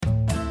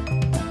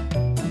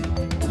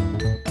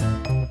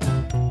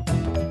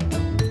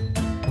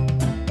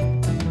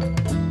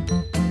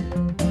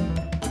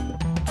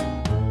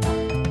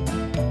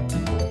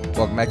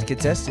Welcome back to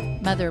Kid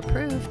Tested. Mother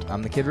approved.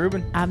 I'm the Kid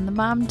Ruben. I'm the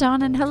mom,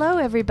 Dawn, and hello,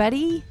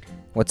 everybody.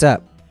 What's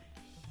up?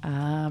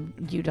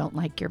 You don't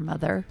like your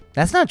mother?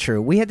 That's not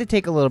true. We had to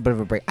take a little bit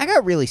of a break. I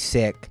got really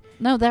sick.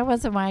 No, that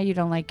wasn't why you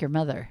don't like your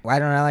mother. Why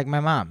don't I like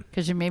my mom?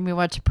 Because you made me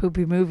watch a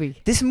poopy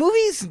movie. This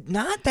movie's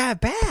not that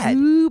bad.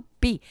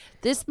 Poopy.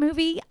 This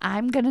movie,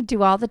 I'm going to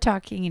do all the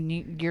talking,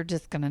 and you're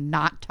just going to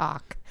not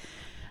talk.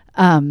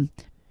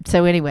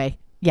 So anyway,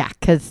 yeah,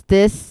 because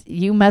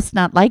you must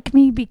not like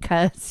me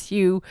because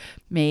you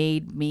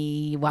made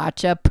me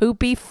watch a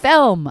poopy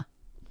film.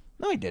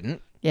 No, I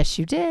didn't. Yes,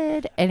 you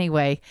did.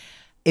 Anyway.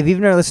 If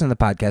you've never listened to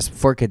the podcast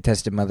before, Kid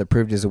Tested Mother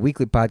Approved is a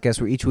weekly podcast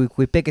where each week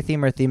we pick a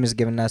theme our theme is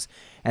given us,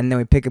 and then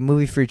we pick a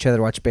movie for each other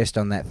to watch based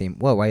on that theme.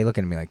 Whoa, why are you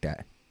looking at me like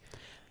that?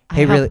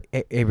 Hey,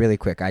 really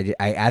quick. I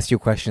asked you a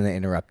question that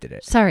interrupted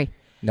it. Sorry.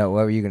 No,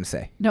 what were you going to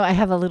say? No, I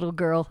have a little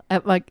girl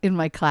in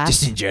my class.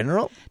 Just in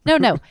general? No.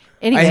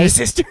 Anyway. I have a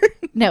sister?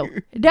 No.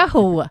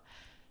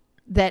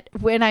 That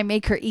when I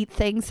make her eat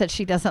things that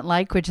she doesn't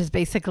like, which is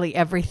basically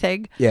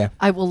everything, yeah,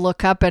 I will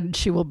look up and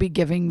she will be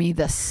giving me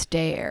the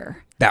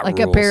stare. That rules.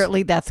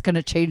 Apparently that's going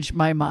to change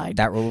my mind.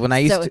 That rule.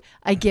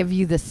 I give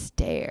you the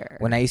stare.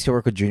 When I used to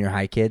work with junior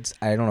high kids,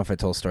 I don't know if I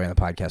told a story on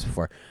the podcast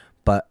before,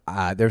 but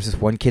there was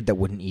this one kid that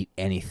wouldn't eat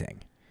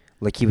anything.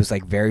 Like, he was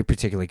like very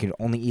particular. He could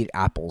only eat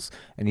apples,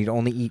 and he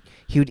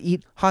would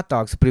eat hot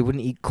dogs, but he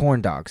wouldn't eat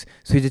corn dogs.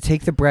 So he had to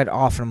take the bread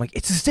off, and I'm like,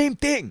 it's the same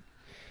thing.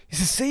 It's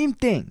the same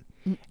thing.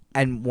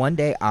 And one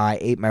day I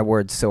ate my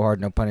words so hard,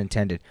 no pun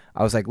intended.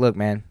 I was like, look,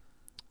 man,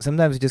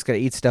 sometimes you just got to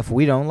eat stuff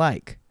we don't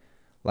like.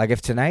 Like,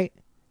 if tonight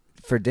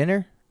for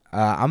dinner,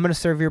 I'm going to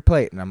serve your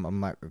plate, and I'm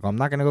not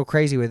going to go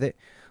crazy with it,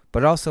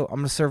 but also I'm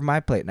going to serve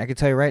my plate. And I can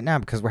tell you right now,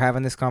 because we're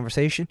having this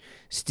conversation,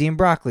 steamed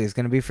broccoli is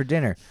going to be for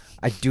dinner.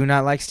 I do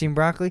not like steamed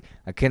broccoli.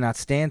 I cannot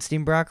stand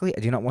steamed broccoli.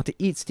 I do not want to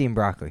eat steamed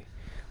broccoli.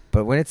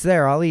 But when it's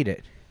there, I'll eat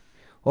it.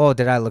 Oh,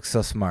 did I look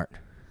so smart?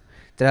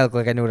 Did I look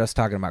like I knew what I was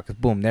talking about?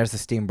 Because boom, there's the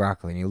steamed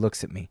broccoli, and he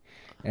looks at me.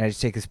 And I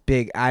just take this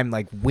big, I'm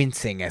like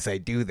wincing as I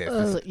do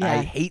this. Yeah. I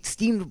hate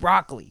steamed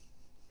broccoli.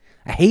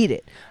 I hate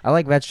it. I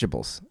like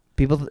vegetables.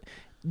 People,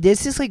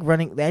 this is like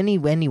running,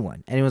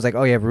 anyone's like,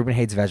 oh yeah, Ruben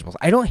hates vegetables.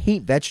 I don't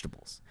hate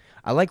vegetables.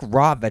 I like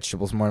raw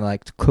vegetables more than I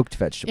like cooked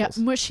vegetables.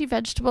 Yeah, mushy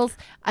vegetables.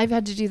 I've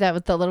had to do that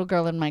with the little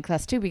girl in my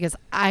class too, because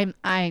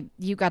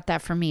you got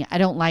that from me. I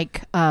don't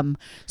like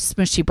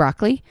smushy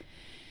broccoli.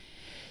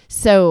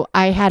 So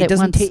I had it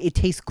once. It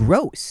tastes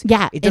gross.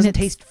 Yeah. It doesn't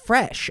taste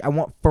fresh. I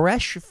want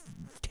fresh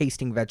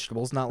tasting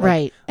vegetables, not like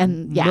right.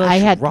 And yeah, I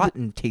had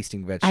rotten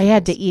tasting vegetables. I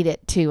had to eat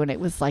it too, and it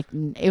was like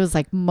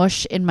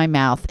mush in my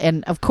mouth.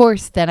 And of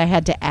course, then I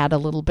had to add a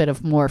little bit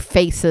of more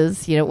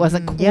faces. You know, it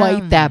wasn't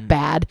quite that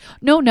bad.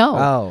 No.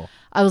 Oh.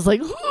 I was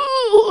like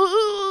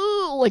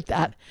like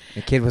that.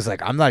 The kid was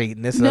like, I'm not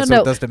eating this. That's what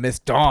it does to Miss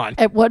Dawn.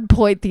 At one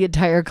point, the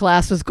entire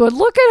class was going,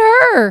 look at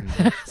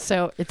her.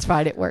 So it's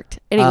fine. It worked.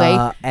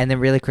 Anyway. And then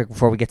really quick,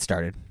 before we get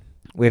started,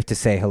 we have to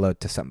say hello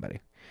to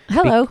somebody.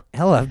 Hello.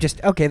 Hello.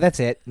 Okay, that's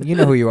it. You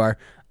know who you are.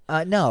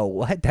 No,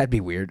 what? That'd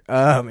be weird.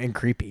 And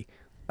creepy.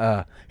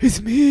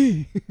 It's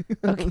me.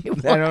 Okay.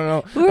 I don't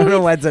know. I don't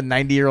know why it's a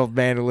 90-year-old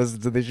man who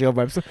listens to the show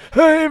by himself.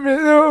 Hey,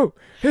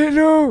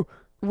 hello.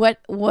 What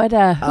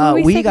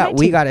we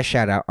got a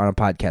shout out on a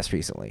podcast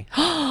recently.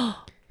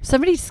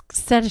 Somebody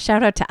said a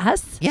shout out to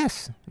us?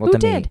 Yes. Well, Who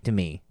to did?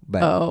 me.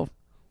 But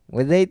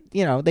well,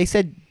 they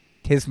said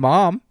his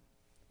mom.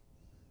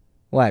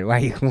 What? Why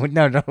you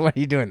no, why are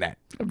you doing that?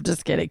 I'm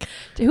just kidding.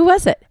 Who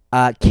was it?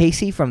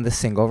 Casey from the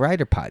Single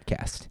Rider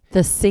podcast.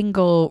 The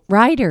Single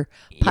Rider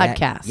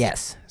podcast.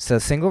 Yes. So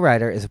Single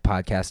Rider is a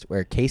podcast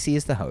where Casey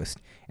is the host,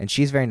 and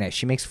she's very nice.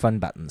 She makes fun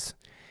buttons.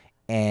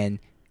 And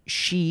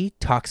she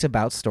talks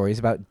about stories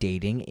about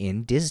dating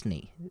in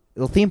Disney.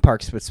 Well, theme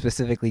parks, but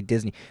specifically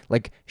Disney.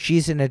 Like,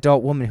 she's an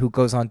adult woman who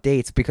goes on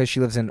dates because she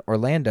lives in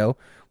Orlando.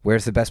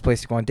 Where's the best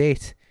place to go on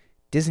dates?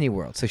 Disney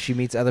World. So she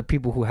meets other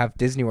people who have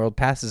Disney World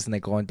passes, and they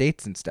go on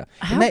dates and stuff.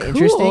 Isn't that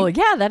interesting?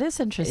 Yeah, that is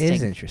interesting. It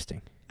is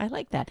interesting. I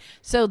like that.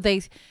 So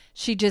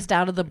she just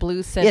out of the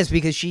blue said... Yes,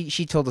 because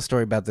she told a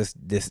story about this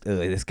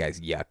guy's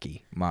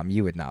yucky. Mom,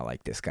 you would not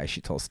like this guy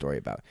she told a story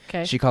about.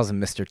 Okay. She calls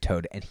him Mr.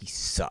 Toad, and he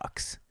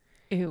sucks.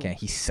 Ew. Okay,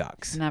 he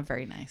sucks. Not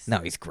very nice. No,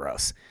 he's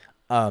gross.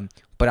 But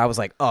I was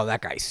like, oh,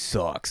 that guy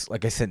sucks.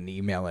 Like, I sent an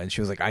email, and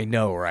she was like, I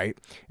know, right?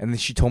 And then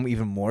she told me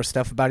even more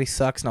stuff about he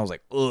sucks, and I was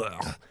like,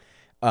 ugh.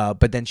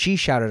 But then she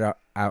shouted out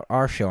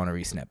our show on a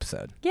recent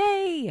episode.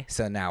 Yay!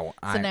 So now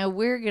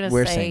we're gonna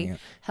say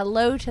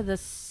hello to the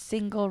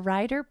Single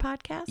Rider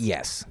podcast.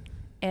 Yes.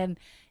 And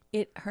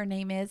her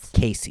name is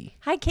Casey.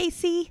 Hi,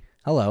 Casey.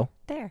 Hello.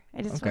 There.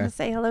 I just want to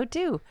say hello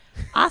too.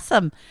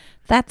 Awesome.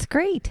 That's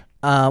great.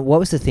 What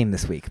was the theme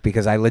this week?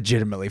 Because I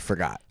legitimately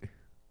forgot.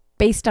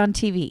 Based on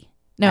TV.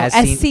 No,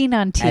 as seen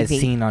on TV. As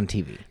seen on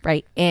TV.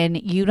 Right.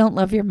 And you don't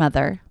love your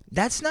mother.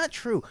 That's not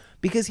true.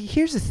 Because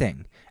here's the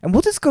thing. And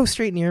we'll just go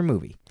straight into your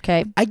movie.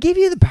 Okay. I gave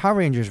you the Power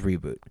Rangers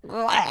reboot.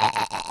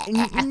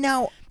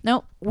 Now,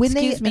 no, when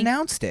they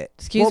announced it.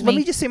 Let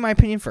me just say my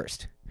opinion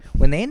first.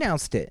 When they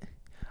announced it,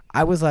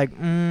 I was like,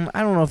 I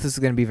don't know if this is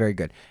going to be very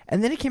good.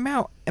 And then it came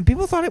out, and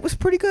people thought it was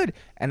pretty good.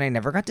 And I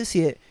never got to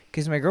see it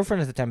because my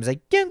girlfriend at the time was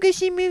like, don't go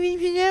see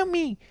movies without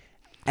me.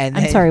 And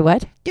I'm sorry,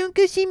 what? Don't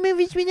go see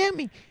movies without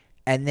me.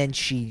 And then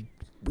she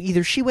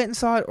went and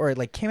saw it, or it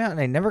like came out and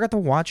I never got to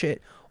watch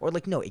it. Or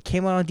like, no, it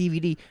came out on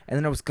DVD, and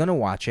then I was going to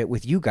watch it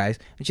with you guys.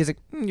 And she's like,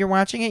 you're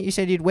watching it? You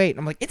said you'd wait. And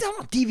I'm like, it's out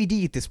on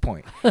DVD at this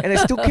point, and I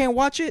still can't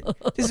watch it?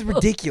 This is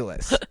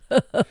ridiculous.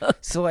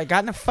 So I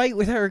got in a fight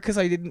with her because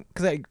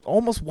I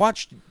almost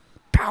watched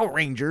Power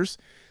Rangers,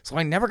 so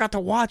I never got to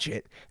watch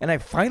it. And I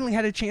finally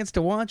had a chance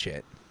to watch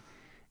it.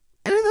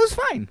 And it was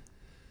fine.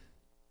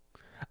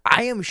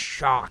 I am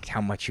shocked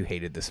how much you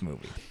hated this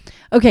movie.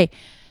 Okay,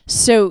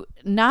 so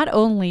not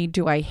only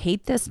do I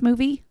hate this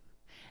movie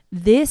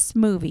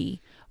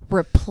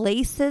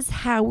replaces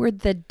Howard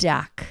the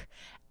Duck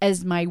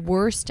as my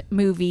worst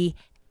movie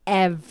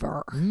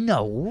ever.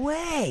 No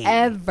way.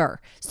 Ever.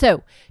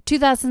 So,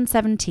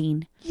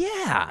 2017.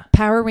 Yeah.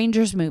 Power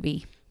Rangers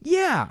movie.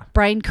 Yeah.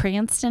 Bryan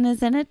Cranston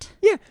is in it.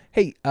 Yeah.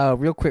 Hey,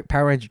 real quick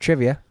Power Ranger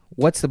trivia.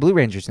 What's the Blue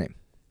Ranger's name?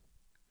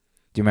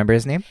 Do you remember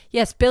his name?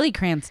 Yes, Billy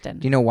Cranston.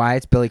 Do you know why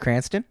it's Billy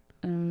Cranston?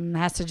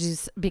 Has to do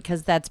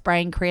because that's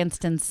Bryan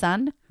Cranston's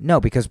son?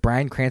 No, because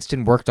Bryan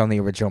Cranston worked on the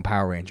original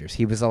Power Rangers.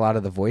 He was a lot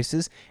of the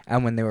voices,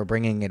 and when they were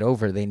bringing it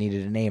over, they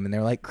needed a name, and they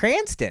were like,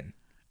 Cranston.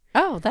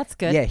 Oh, that's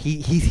good. Yeah,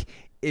 he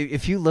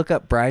if you look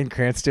up Bryan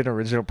Cranston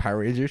original Power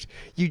Rangers,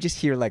 you just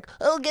hear like,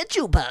 "I'll get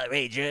you, Power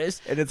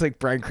Rangers," and it's like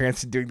Bryan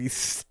Cranston doing these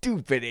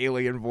stupid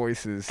alien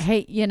voices.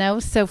 Hey,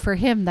 so for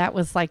him, that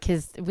was like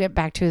went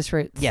back to his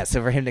roots. Yeah, so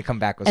for him to come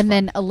back was and fun.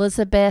 then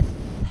Elizabeth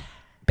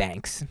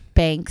Banks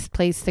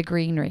plays the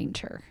Green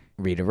Ranger.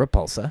 Rita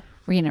Repulsa.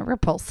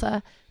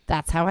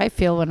 That's how I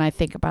feel when I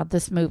think about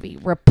this movie.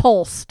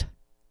 Repulsed.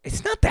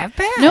 It's not that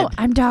bad. No,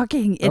 I'm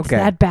talking. It's Okay.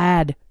 that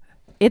bad.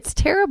 It's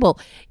terrible.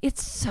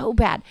 It's so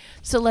bad.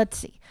 So let's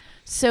see.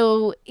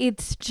 So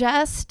it's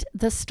just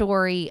the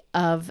story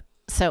of.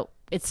 So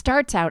it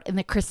starts out in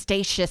the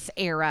Cretaceous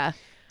era.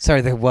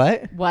 Sorry, the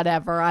what?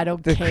 Whatever. I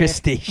don't The care.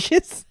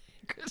 Cretaceous?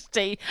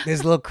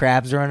 There's little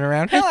crabs running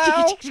around. Hello.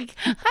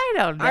 I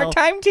don't know. Our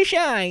time to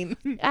shine.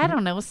 I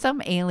don't know.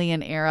 Some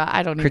alien era.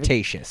 I don't know.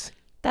 Cretaceous.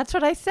 That's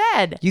what I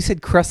said. You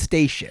said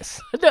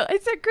crustaceous. No, I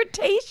said You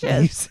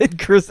Cretaceous.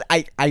 said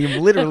I am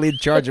literally in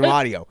charge of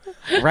audio.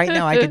 Right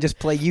now I could just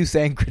play you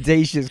saying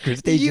Cretaceous.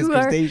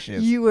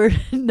 You are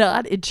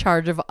not in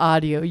charge of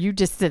audio. You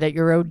just sit at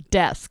your own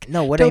desk.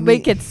 No, what Don't I mean,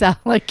 make it sound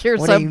like you're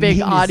what I some big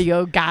mean is-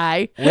 audio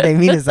guy. What I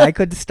mean is I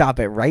could stop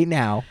it right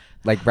now,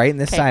 like right in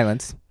this Okay.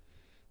 silence,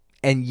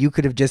 and you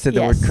could have just said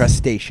the word Yes.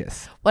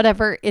 crustaceous.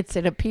 Whatever. It's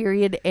in a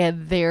period,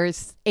 and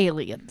there's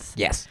aliens.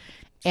 Yes.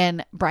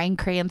 And Bryan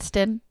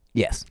Cranston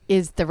Yes.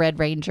 is the Red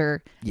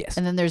Ranger. Yes.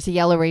 And then there's the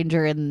Yellow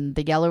Ranger, and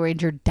the Yellow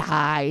Ranger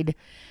died.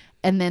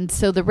 And then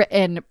so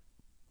and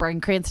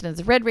Bryan Cranston is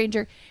the Red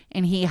Ranger,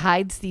 and he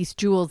hides these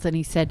jewels, and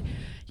he said,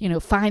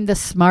 find the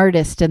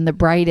smartest and the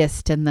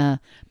brightest and the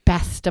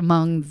best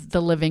among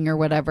the living or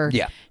whatever.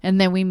 Yeah. And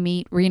then we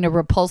meet Rita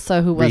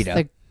Repulsa, who was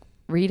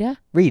Rita.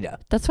 Rita?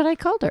 That's what I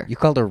called her. You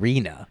called her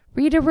Rena.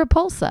 Rita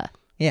Repulsa.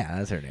 Yeah,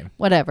 that's her name.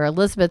 Whatever.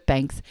 Elizabeth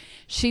Banks.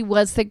 She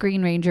was the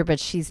Green Ranger, but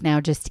she's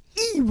now just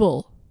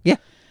evil. Yeah.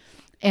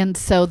 And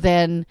so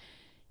then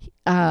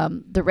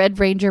the Red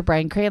Ranger,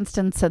 Bryan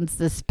Cranston, sends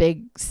this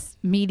big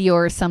meteor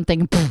or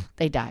something.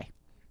 They die.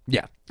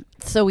 Yeah.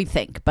 So we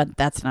think, but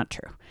that's not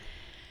true.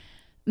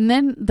 And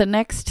then the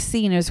next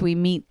scene is we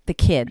meet the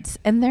kids,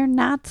 and they're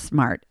not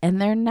smart,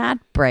 and they're not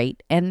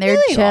bright, and they're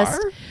They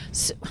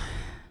just... are.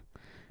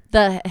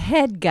 The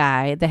head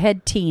guy, the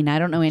head teen, I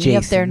don't know any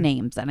of their Jason.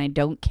 names, and I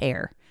don't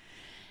care.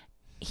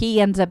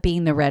 He ends up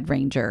being the Red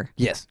Ranger.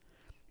 Yes.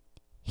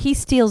 He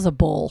steals a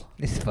bowl.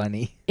 It's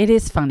funny. It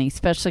is funny,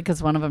 especially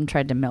because one of them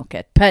tried to milk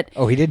it. But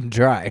Oh, he didn't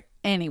try.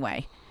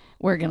 anyway,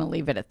 we're going to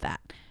leave it at that.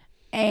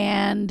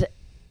 And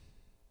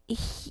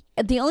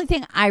the only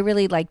thing I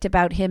really liked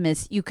about him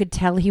is you could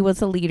tell he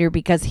was a leader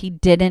because he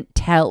didn't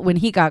tell. When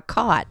he got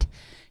caught,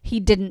 he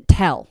didn't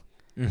tell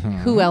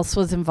who else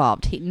was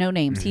involved. No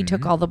names. He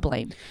took all the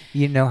blame.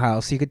 You know how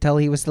else you could tell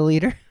he was the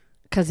leader?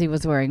 Because he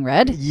was wearing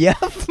red? Yep.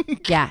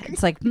 Yeah.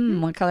 It's like,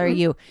 what color are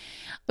you?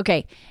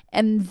 Okay.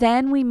 And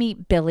then we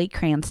meet Billy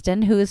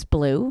Cranston, who is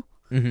blue.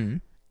 Mm-hmm.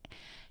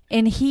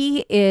 And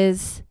he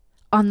is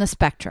on the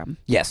spectrum.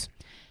 Yes.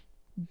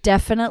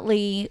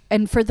 Definitely.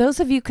 And for those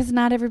of you, because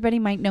not everybody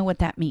might know what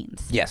that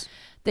means. Yes.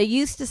 They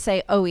used to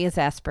say, oh, he has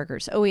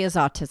Asperger's. Oh, he has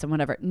autism,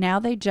 whatever. Now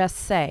they just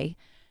say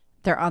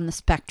they're on the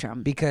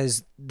spectrum.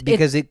 Because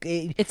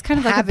It's kind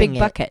of like a having big it-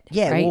 bucket.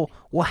 Yeah. Right?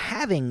 Well,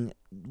 having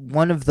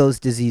one of those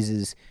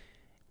diseases,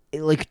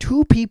 like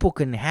two people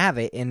can have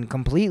it in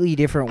completely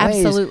different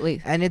ways.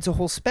 Absolutely. And it's a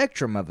whole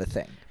spectrum of a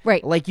thing.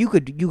 Right. Like you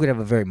could have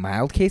a very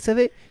mild case of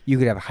it. You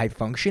could have high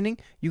functioning.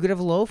 You could have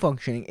low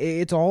functioning.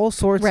 It's all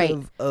sorts Right.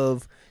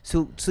 of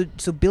so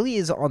Billy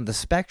is on the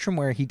spectrum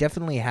where he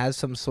definitely has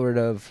some sort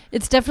of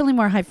It's definitely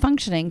more high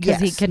functioning because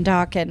he Yes. can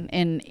talk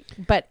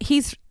but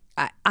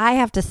I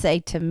have to say,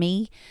 to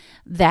me,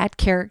 that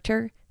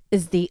character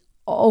is the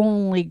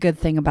only good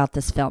thing about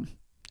this film.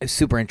 it's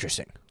super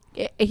interesting.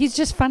 he's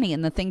just funny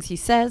in the things he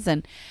says.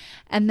 And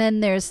then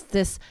there's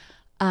this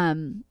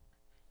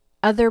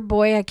other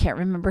boy, I can't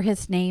remember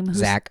his name.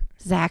 Zach,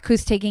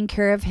 who's taking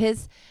care of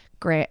his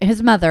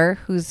mother,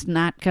 who's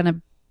not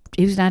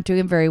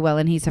doing very well,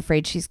 and he's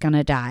afraid she's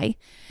gonna die.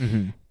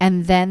 Mm-hmm.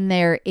 And then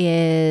there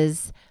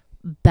is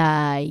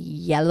the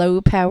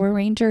yellow Power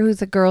Ranger,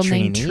 who's a girl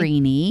named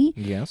Trini.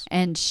 Yes.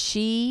 And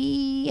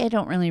I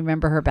don't really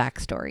remember her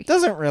backstory.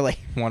 Doesn't really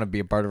want to be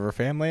a part of her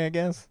family, I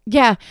guess.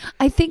 Yeah,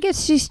 I think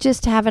she's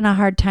just having a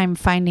hard time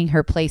finding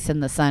her place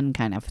in the sun,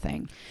 kind of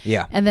thing.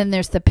 Yeah. And then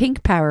there's the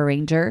pink Power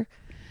Ranger,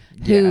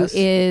 who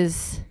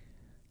is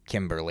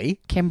Kimberly.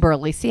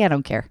 See, I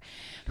don't care.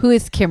 Who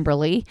is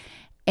Kimberly?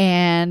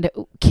 And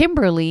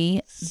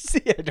Kimberly...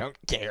 See, I don't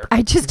care.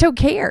 I just don't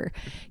care.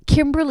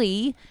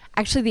 Kimberly,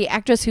 actually the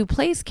actress who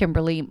plays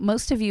Kimberly,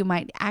 most of you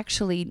might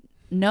actually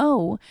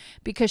know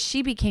because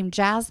she became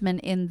Jasmine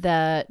in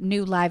the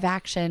new live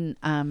action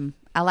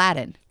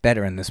Aladdin.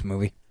 Better in this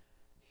movie.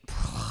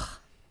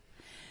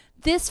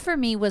 This for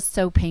me was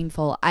so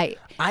painful.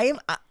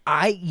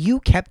 You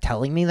kept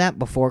telling me that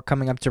before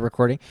coming up to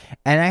recording,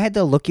 and I had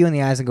to look you in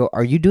the eyes and go,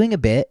 "Are you doing a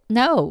bit?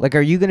 No. Like,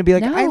 are you going to be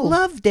like, No. I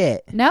loved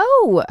it?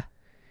 No.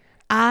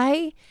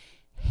 I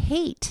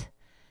hate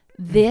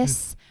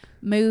this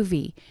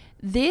movie.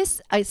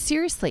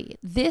 Seriously,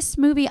 this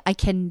movie, I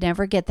can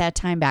never get that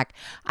time back.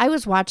 I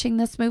was watching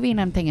this movie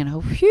and I'm thinking,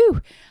 oh,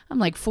 phew, I'm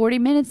like 40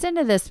 minutes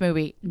into this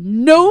movie.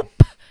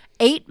 Nope.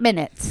 8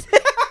 minutes.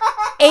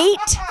 8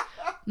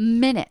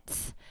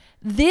 minutes.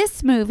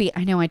 This movie,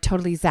 I know I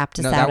totally zapped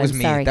us No, out. that was I'm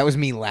me. sorry. That was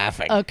me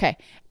laughing. Okay.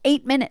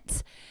 8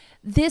 minutes.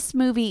 This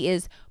movie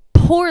is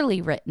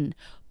poorly written,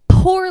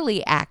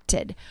 poorly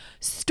acted.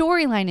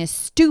 Storyline is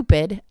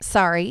stupid.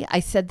 Sorry, I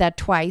said that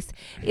twice.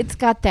 It's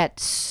got that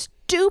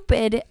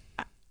stupid,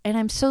 and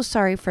I'm so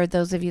sorry for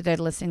those of you that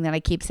are listening that I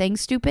keep saying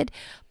stupid,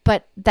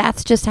 but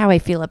that's just how I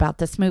feel about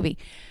this movie.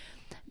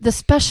 The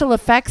special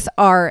effects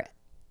are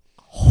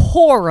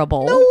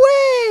horrible. No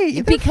way!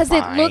 They're Because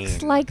fine. it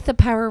looks like the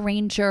Power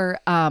Ranger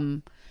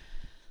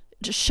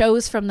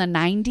shows from the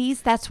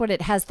 90s. That's what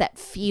it has, that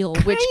feel.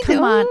 Which,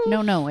 come on.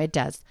 No, it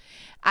does.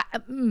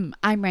 I'm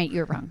right,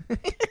 you're wrong.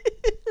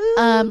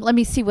 Let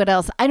me see what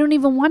else. I don't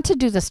even want to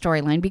do the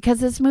storyline because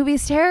this movie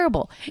is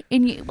terrible.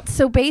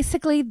 So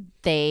basically,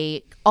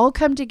 they all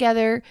come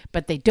together,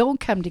 but they don't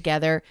come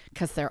together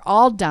because they're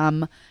all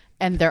dumb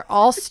and they're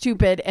all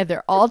stupid and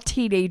they're all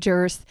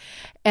teenagers.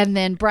 And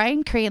then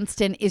Bryan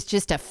Cranston is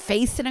just a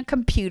face in a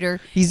computer.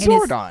 He's and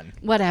Zordon.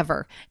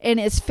 Whatever. And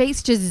his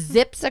face just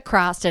zips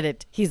across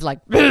and he's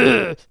like,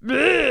 bleh,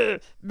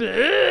 bleh,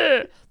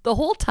 bleh. The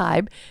whole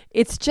time.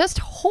 It's just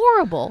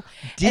horrible.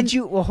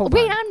 Hold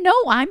Wait, on.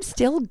 I'm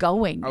still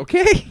going.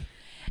 Okay.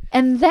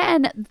 And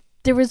then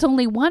there was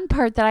only one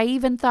part that I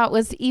even thought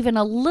was even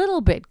a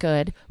little bit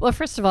good. Well,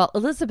 first of all,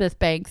 Elizabeth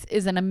Banks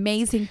is an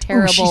amazing,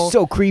 terrible. Ooh, she's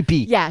so creepy.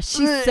 Yeah,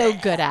 she's so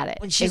good at it.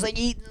 When she's like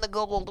eating the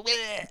gold.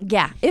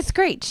 Yeah, it's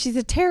great. She's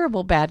a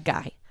terrible bad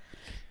guy.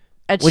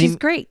 And What do she's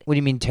great. What do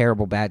you mean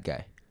terrible bad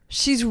guy?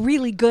 She's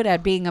really good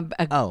at being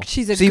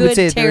she's a so you would good,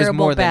 say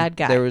terrible bad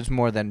guy. There was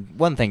more than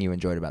one thing you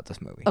enjoyed about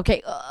this movie.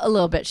 Okay, a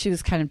little bit. She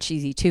was kind of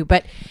cheesy too,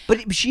 but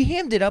she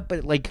hammed it up,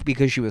 but like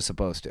because she was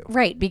supposed to.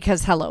 right,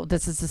 because hello,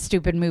 this is a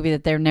stupid movie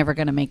that they're never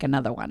going to make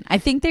another one. I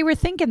think they were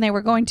thinking they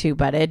were going to,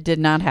 but it did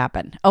not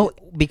happen. Oh,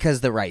 Because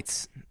the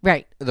rights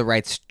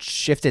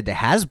shifted to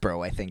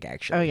Hasbro, I think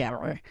actually. oh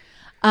yeah.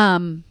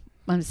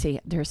 Let me see.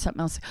 There's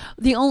something else.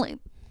 Bill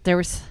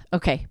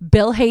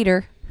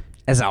Hader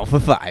As Alpha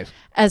 5.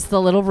 as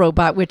the little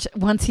robot, which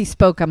once he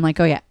spoke, I'm like,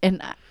 oh yeah.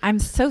 And I'm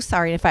so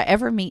sorry. If I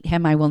ever meet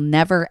him, I will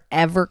never,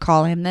 ever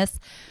call him this.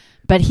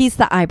 But he's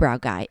the eyebrow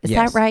guy. Is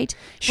Yes. that right?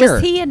 Sure.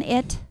 Was he in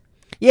It?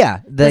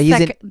 Yeah, The he's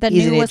in it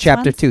newest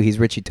chapter ones? 2. He's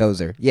Richie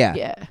Tozer. Yeah.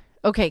 Yeah.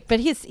 Okay, but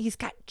he's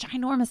got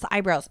ginormous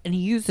eyebrows, and he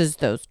uses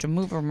those to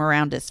move them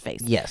around his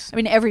face. Yes. I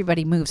mean,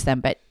 everybody moves them,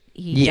 but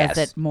he Yes.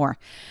 does it more.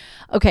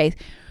 Okay,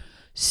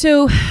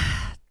 so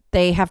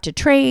they have to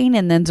train,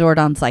 and then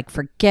Zordon's like,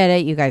 forget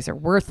it. You guys are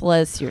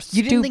worthless. You're You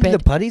stupid. didn't think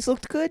the putties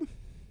looked good?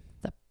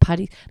 The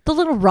putty. The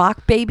little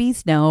rock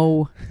babies?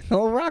 No.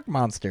 Little rock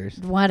monsters.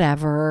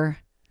 Whatever.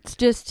 It's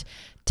just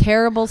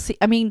terrible.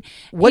 I mean,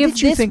 What if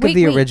did you this think of week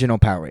the we- original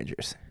Power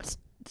Rangers?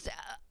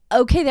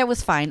 Okay, that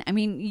was fine. I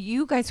mean,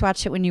 you guys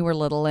watched it when you were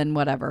little and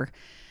whatever.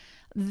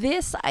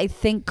 This, I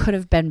think, could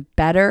have been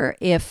better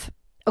if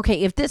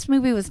this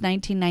movie was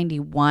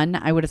 1991,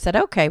 I would have said,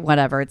 okay,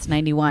 whatever, it's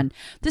 91.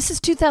 This is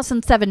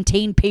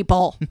 2017,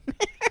 people.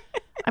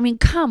 I mean,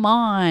 come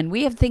on.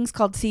 We have things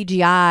called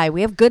CGI.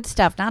 We have good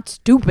stuff, not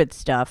stupid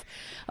stuff.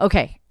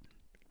 Okay.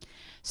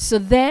 So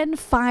then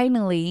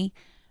finally,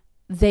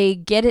 they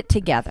get it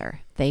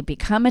together. They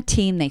become a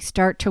team. They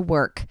start to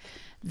work.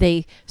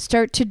 They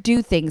start to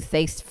do things.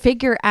 They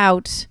figure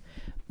out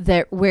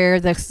that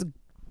where this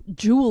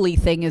jewelry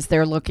thing is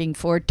they're looking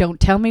for. Don't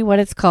tell me what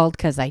it's called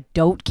because I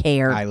don't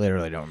care. I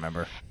literally don't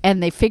remember.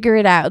 And they figure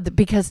it out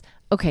because,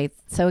 okay,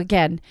 so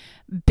again,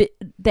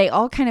 they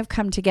all kind of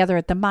come together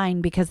at the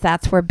mine because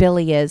that's where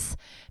Billy is.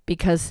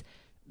 Because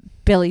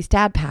Billy's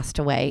dad passed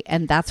away,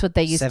 and that's what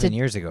they used 7 to.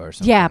 years ago or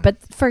something. Yeah, but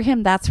for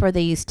him, that's where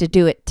they used to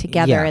do it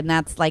together, Yeah. and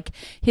that's like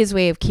his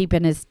way of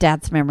keeping his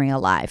dad's memory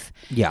alive.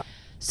 Yeah.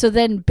 So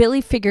then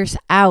Billy figures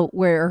out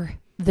where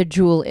the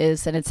jewel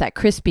is, and it's at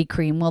Krispy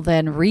Kreme. Well,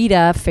 then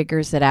Rita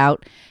figures it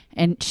out,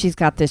 and she's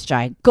got this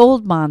giant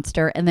gold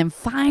monster, and then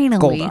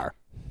finally, Goldar.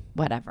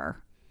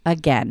 whatever.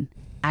 Again,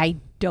 I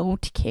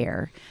don't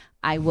care.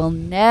 I will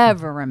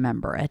never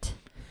remember it.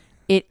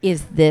 It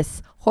is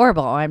this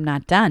horrible. Oh, I'm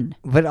not done.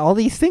 But all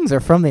these things are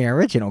from the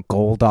original.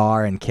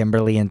 Goldar and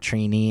Kimberly and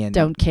Trini and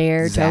Don't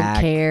care. Zach,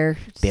 Don't care.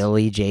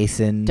 Billy,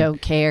 Jason.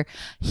 Don't care.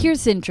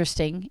 Here's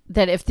interesting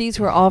that if these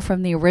were all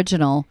from the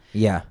original,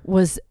 Yeah.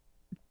 was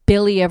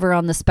Billy ever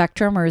on the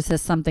spectrum, or is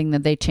this something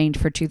that they changed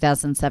for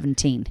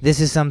 2017? This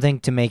is something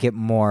to make it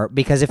more,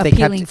 because if they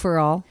Appealing kept, for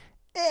all.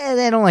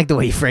 I don't like the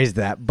way you phrased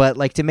that, but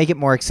like to make it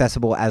more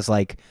accessible as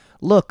like,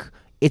 look,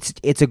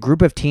 it's a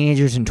group of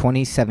teenagers in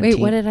 2017. Wait,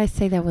 what did I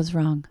say that was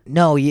wrong?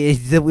 No,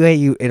 the way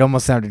it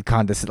almost sounded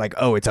condescending, like,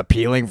 oh, it's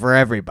appealing for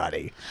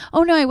everybody.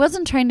 Oh no, I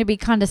wasn't trying to be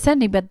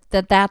condescending, but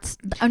that's.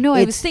 Oh no,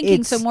 I was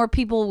thinking so more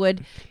people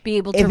would be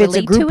able to If it's a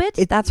relate group, to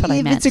it. That's what I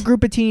meant. If it's a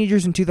group of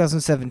teenagers in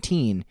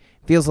 2017,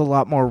 feels a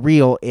lot more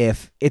real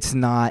if it's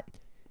not.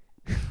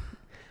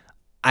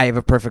 I have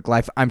a perfect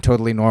life. I'm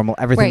totally normal.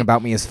 Everything Right.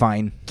 about me is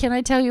fine. Can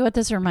I tell you what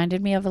this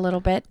reminded me of a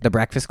little bit? The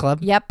Breakfast Club?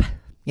 Yep.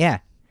 Yeah.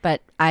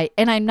 But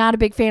I'm not a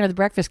big fan of the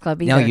Breakfast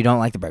Club either. No, you don't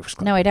like the Breakfast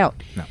Club. No, I don't.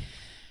 No.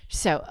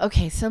 So,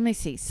 okay, so let me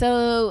see.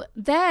 So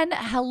then,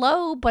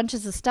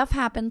 bunches of stuff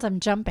happens. I'm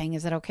jumping.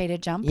 Is it okay to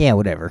jump? Yeah,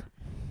 whatever.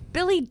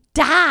 Billy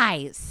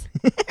dies.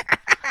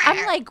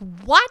 I'm like,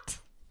 what?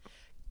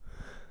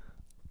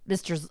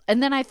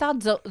 And then I thought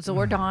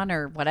Zordon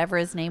or whatever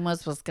his name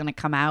was going to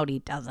come out. He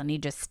doesn't. He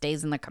just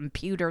stays in the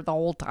computer the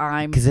whole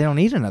time. Because they don't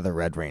need another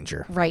Red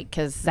Ranger. Right,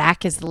 because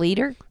Zach is the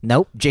leader.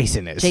 Nope,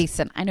 Jason is.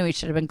 Jason. I know he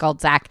should have been called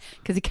Zach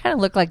because he kind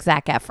of looked like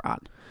Zac Efron.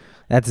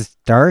 That's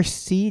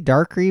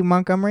Darky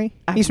Montgomery?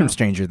 He's from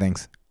Stranger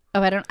Things.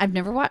 Oh, I've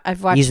never watched.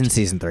 I've watched. He's in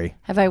season 3.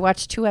 Have I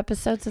watched 2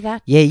 episodes of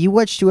that? Yeah, you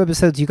watched 2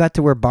 episodes. You got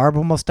to where Barb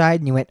almost died,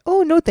 and you went,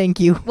 oh, no,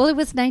 thank you. Well, it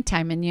was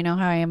nighttime, and you know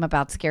how I am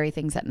about scary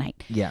things at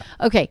night. Yeah.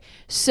 Okay,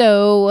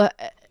 so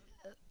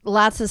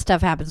lots of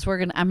stuff happens.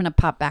 I'm gonna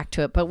pop back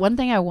to it, but one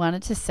thing I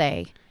wanted to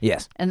say,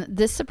 Yes. and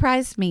this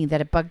surprised me that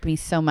it bugged me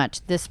so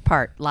much. This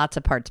part, lots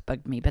of parts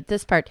bugged me, but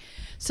this part.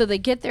 So they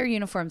get their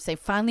uniforms. They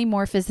finally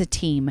morph as a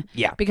team.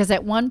 Yeah. Because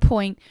at one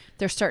point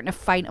they're starting to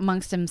fight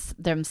amongst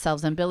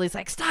themselves, and Billy's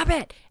like, "Stop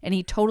it!" And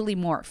he totally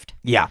morphed.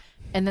 Yeah.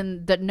 And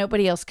then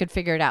nobody else could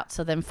figure it out.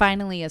 So then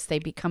finally, as they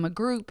become a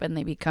group and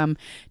they become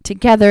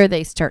together,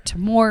 they start to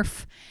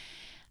morph.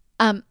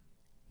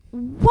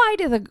 Why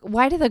do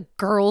the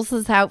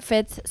girls'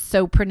 outfits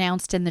so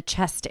pronounced in the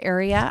chest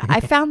area?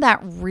 I found that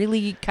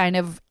really kind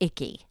of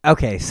icky.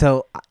 Okay,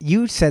 so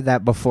you said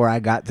that before I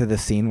got to the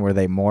scene where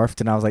they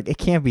morphed, and I was like, it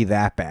can't be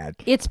that bad.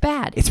 It's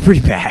bad. It's pretty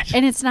bad.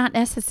 And it's not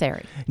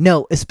necessary.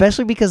 No,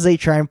 especially because they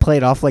try and play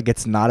it off like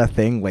it's not a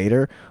thing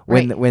later.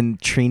 When Right. when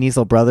Trini's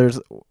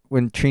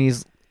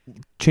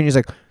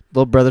like,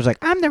 little brother's like,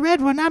 I'm the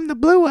red one, I'm the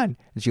blue one.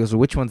 And she goes, well,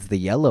 which one's the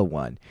yellow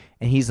one?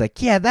 And he's like,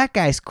 yeah, that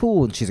guy's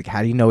cool. And she's like,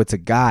 how do you know it's a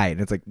guy?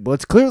 And it's like, well,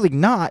 it's clearly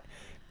not,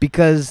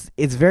 because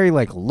it's very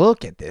like,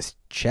 look at this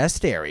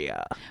chest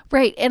area.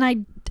 Right. And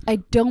I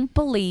don't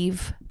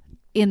believe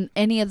in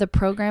any of the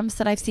programs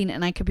that I've seen,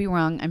 and I could be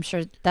wrong. I'm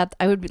sure that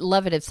I would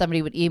love it if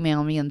somebody would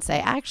email me and say,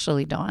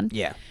 actually, Dawn,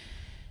 Yeah.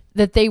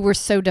 that they were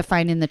so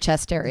defined in the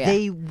chest area.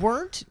 They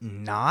weren't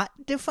not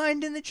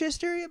defined in the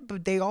chest area,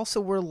 but they also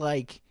were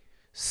like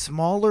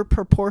smaller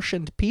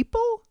proportioned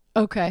people.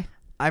 Okay.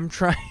 I'm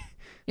trying.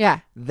 Yeah.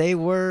 They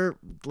were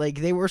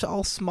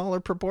all smaller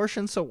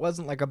proportions, so it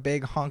wasn't like a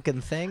big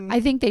honking thing. I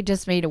think they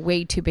just made a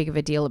way too big of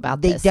a deal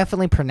about They this.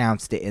 definitely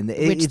pronounced it in the.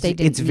 Which they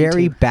didn't It's need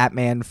very to.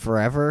 Batman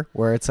Forever,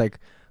 where it's like,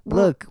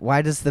 look,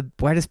 why does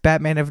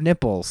Batman have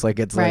nipples? Like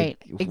it's Right.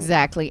 like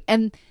Exactly.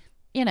 And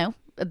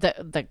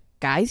the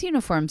guys'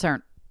 uniforms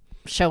aren't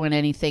showing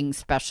anything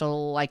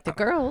special like the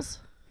girls.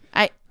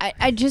 I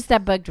just,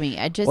 that bugged me.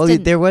 I just Well,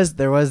 didn't. there was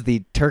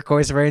the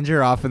turquoise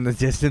ranger off in the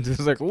distance. It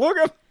was like, look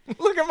at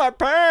my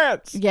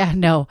pants. Yeah,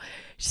 no.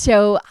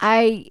 So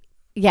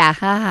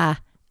haha.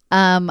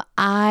 But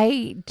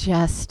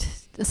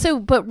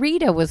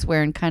Rita was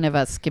wearing kind of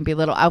a skimpy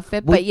little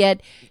outfit, but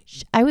yet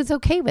I was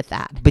okay with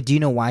that. But do you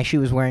know why she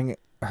was wearing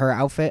her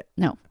outfit?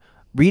 No.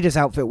 Rita's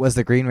outfit was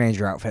the Green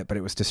Ranger outfit, but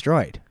it was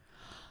destroyed.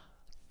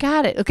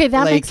 Got it. Okay,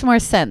 that Like- makes more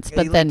sense.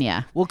 But then,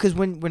 yeah. Well, because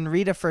when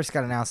Rita first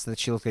got announced that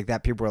she looked like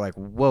that, people were like,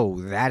 whoa,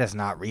 that is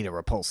not Rita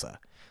Repulsa.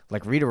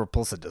 Like, Rita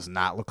Repulsa does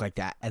not look like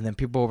that. And then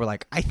people were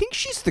like, I think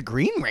she's the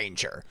Green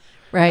Ranger.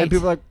 Right. And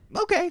people were like,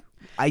 okay.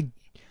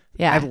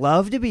 Yeah. I'd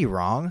love to be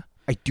wrong.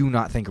 I do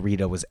not think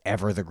Rita was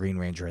ever the Green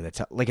Ranger.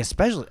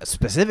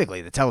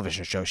 Specifically the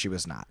television show, she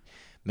was not.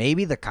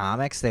 Maybe the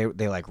comics, they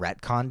like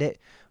retconned it.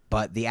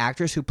 But the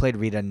actress who played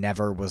Rita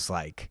never was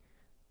like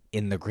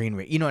in the Green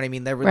Ranger. You know what I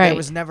mean? There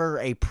was never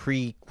a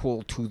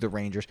prequel to the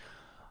Rangers.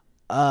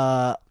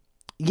 Yeah,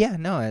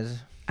 no.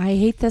 I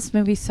hate this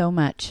movie so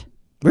much.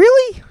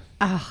 Really?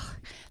 Oh,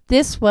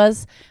 This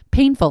was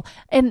painful.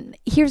 And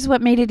here's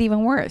what made it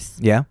even worse.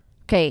 Yeah.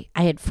 Okay,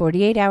 I had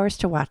 48 hours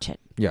to watch it.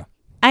 Yeah.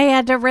 I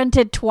had to rent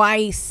it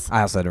twice.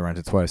 I also had to rent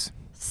it twice.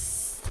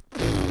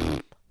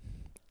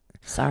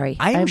 Sorry.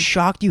 I'm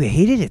shocked you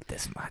hated it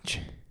this much.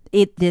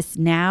 This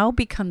now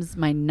becomes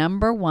my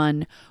number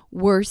one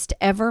worst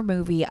ever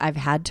movie I've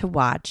had to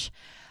watch.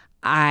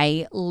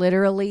 I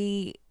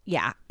literally,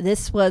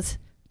 this was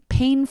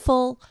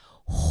painful,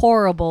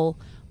 horrible,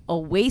 a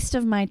waste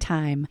of my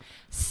time.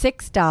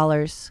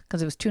 $6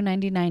 because it was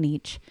 $2.99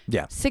 each.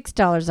 Yeah.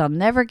 $6 I'll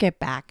never get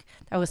back.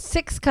 That was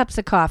 6 cups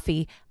of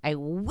coffee I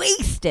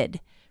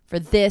wasted for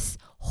this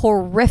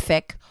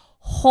horrific,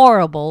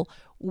 horrible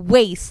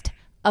waste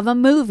of a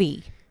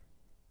movie.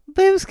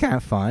 But it was kind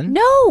of fun.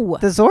 No.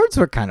 The Zords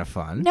were kind of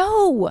fun.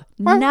 No. What?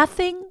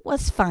 Nothing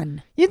was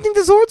fun. You think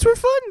the Zords were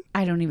fun?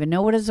 I don't even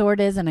know what a Zord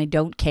is, and I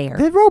don't care.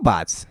 They're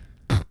robots.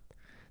 They're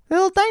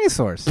little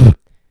dinosaurs.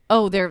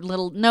 Oh, they're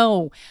little.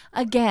 No.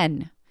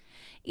 Again,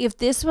 if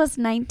this was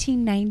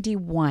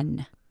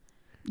 1991,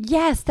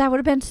 yes, that would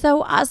have been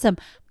so awesome.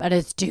 But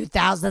it's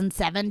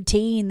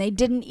 2017. They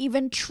didn't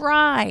even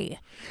try.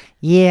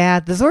 Yeah,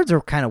 the Zords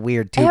are kind of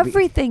weird too.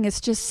 Everything is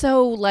just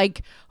so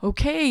like,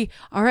 okay,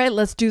 all right,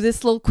 let's do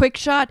this little quick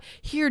shot.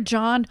 Here,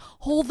 John,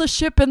 hold the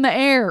ship in the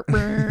air.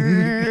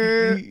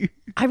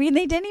 I mean,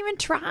 they didn't even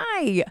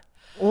try.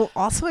 Well,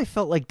 also, I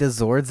felt like the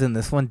Zords in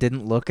this one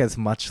didn't look as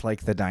much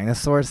like the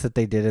dinosaurs that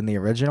they did in the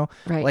original.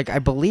 Right. Like, I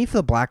believe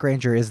the Black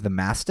Ranger is the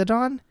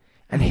mastodon,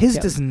 and his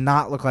does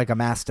not look like a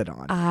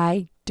mastodon.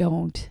 I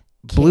don't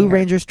Blue care.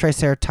 Ranger's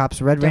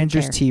Triceratops, Red Don't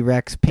Ranger's care.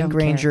 T-Rex, Pink Don't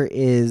Ranger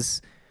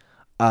is,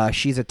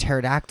 she's a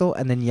pterodactyl,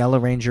 and then Yellow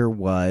Ranger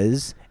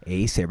was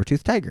a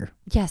saber-toothed tiger.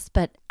 Yes,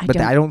 but I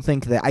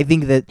think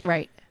that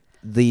Right.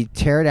 the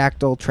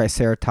pterodactyl,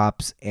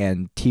 Triceratops,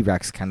 and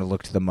T-Rex kind of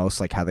looked the most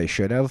like how they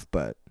should have,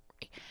 but...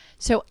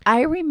 So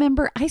I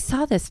remember I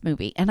saw this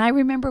movie, and I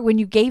remember when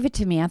you gave it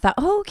to me, I thought,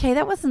 oh, okay,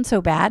 that wasn't so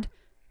bad.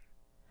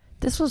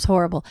 This was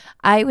horrible.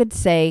 I would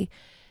say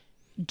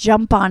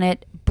jump on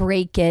it,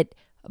 break it,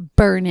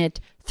 burn it,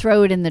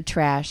 throw it in the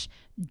trash.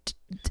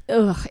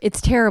 Ugh,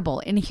 it's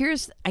terrible. And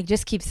I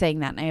just keep saying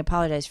that, and I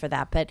apologize for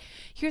that. But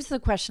here's the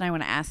question I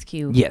want to ask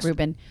you, Yes.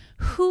 Ruben.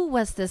 Who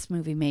was this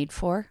movie made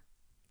for?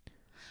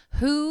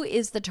 Who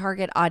is the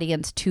target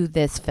audience to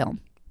this film?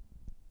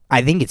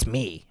 I think it's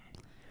me.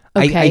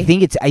 Okay. I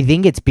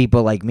think it's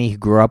people like me who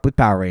grew up with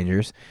Power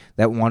Rangers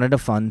that wanted a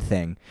fun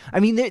thing.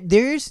 I mean,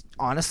 there's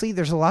a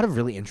lot of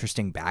really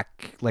interesting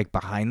behind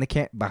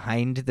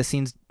the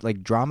scenes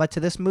like drama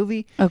to this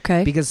movie.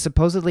 Okay. Because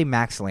supposedly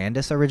Max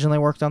Landis originally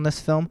worked on this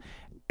film,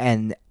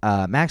 and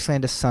Max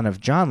Landis, son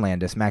of John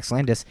Landis, Max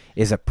Landis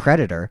is a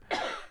predator.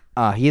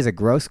 He is a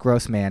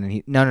gross man,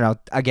 and no.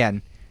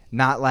 Again,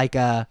 not like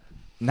a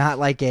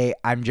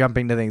I'm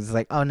jumping to things. It's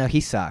like, oh no, he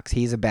sucks.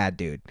 He's a bad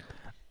dude.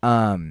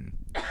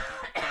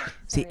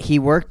 See, he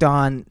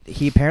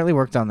apparently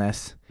worked on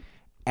this,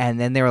 and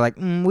then they were like,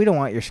 we don't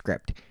want your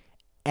script.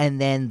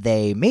 And then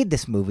they made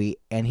this movie,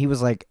 and he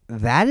was like,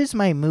 that is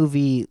my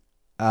movie.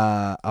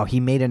 He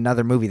made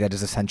another movie that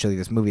is essentially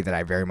this movie that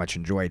I very much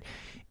enjoyed.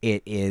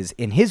 It is,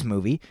 in his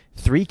movie,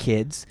 3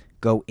 kids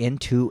go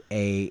into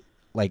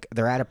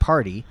they're at a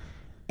party,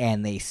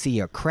 and they see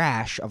a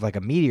crash of like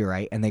a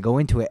meteorite, and they go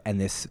into it, and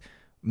this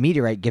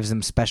meteorite gives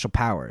them special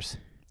powers.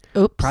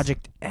 Oops.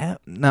 Project...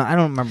 No, I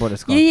don't remember what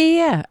it's called.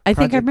 Yeah. I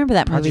think I remember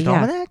that movie. Project Yeah.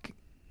 Almanac?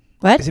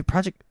 What? Is it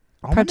Project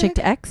Almanac? Project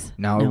X?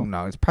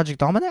 No, it's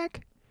Project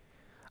Almanac.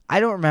 I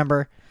don't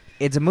remember.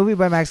 It's a movie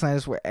by Max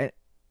Landis where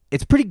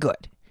it's pretty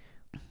good,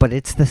 but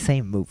it's the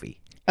same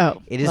movie.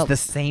 Oh. It is the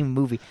same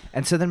movie.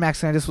 And so then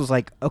Max Landis was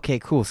like, okay,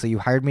 cool. So you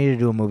hired me to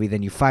do a movie,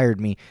 then you fired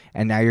me,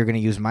 and now you're going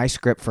to use my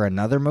script for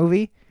another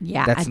movie?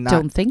 Yeah, That's I not,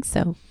 don't think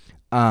so.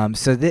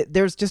 So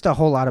there's just a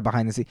whole lot of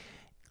behind the scenes.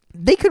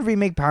 They could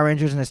remake Power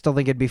Rangers, and I still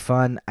think it'd be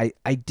fun.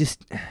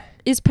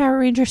 Is Power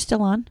Rangers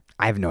still on?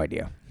 I have no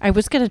idea. I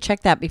was going to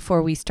check that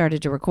before we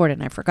started to record,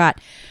 and I forgot.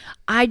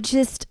 I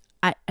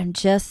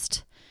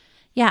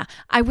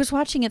was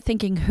watching it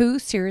thinking, who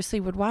seriously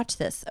would watch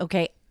this?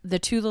 Okay, the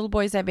 2 little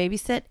boys I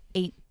babysit,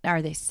 8,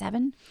 are they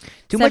 7?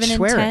 Too 7 much and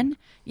swearing. 10?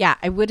 Yeah,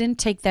 I wouldn't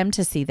take them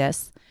to see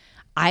this.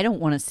 I don't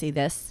want to see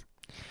this.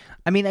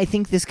 I mean, I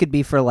think this could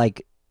be for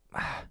like...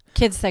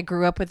 Kids that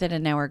grew up with it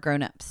and now are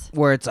grown-ups.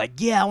 Where it's like,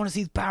 yeah, I want to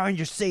see the Power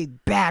Rangers say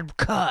bad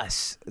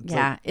cuss.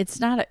 It's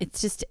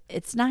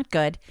not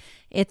good.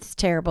 It's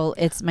terrible.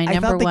 It's my I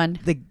number thought one.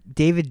 The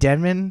David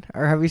Denman,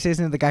 or however you say his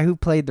name, the guy who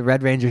played the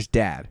Red Ranger's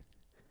dad.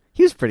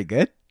 He was pretty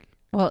good.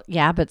 Well,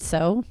 yeah, but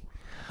so?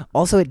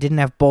 Also, it didn't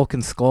have Bulk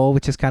and Skull,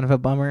 which is kind of a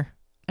bummer.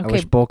 Okay. I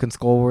wish Bulk and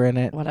Skull were in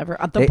it. Whatever.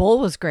 The bull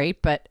was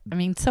great, but, I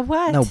mean, so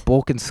what? No,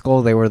 Bulk and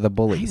Skull, they were the I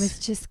bullies. was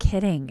just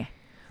kidding.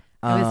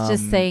 I was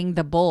just saying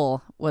the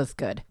bull was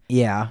good.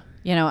 Yeah.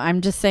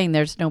 I'm just saying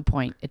there's no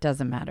point. It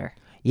doesn't matter.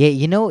 Yeah,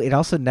 it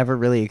also never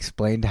really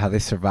explained how they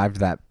survived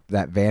that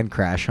van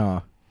crash, huh?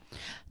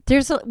 There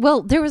was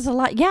a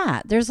lot.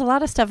 Yeah, there's a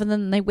lot of stuff. And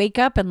then they wake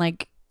up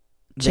and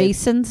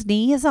Jason's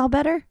knee is all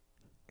better.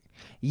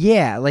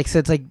 Yeah, so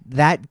it's like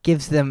that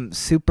gives them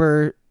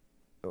super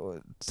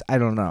I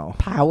don't know.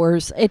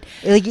 powers.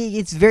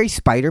 It's very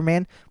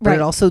Spider-Man, but Right.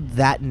 it also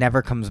that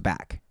never comes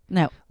back.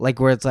 No. Like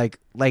where it's like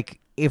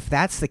if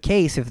that's the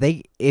case, if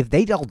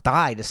they all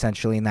died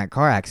essentially in that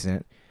car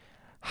accident,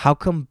 how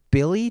come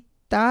Billy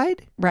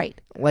died? Right.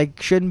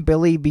 Like, shouldn't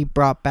Billy be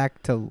brought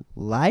back to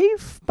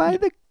life by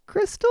the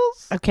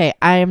crystals? Okay,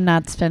 I am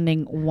not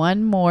spending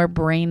one more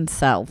brain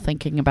cell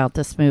thinking about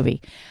this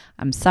movie.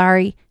 I'm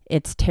sorry.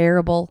 It's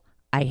terrible.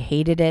 I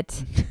hated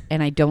it.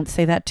 And I don't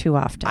say that too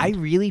often. I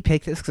really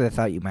picked this because I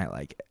thought you might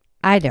like it.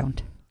 I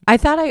don't. I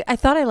thought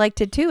I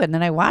liked it too, and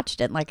then I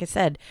watched it. And like I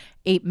said,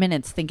 8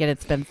 minutes thinking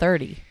it's been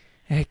 30.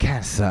 It kind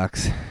of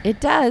sucks. It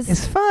does.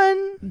 It's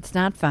fun. It's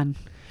not fun.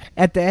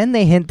 At the end,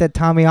 they hint that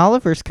Tommy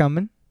Oliver's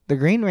coming, the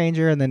Green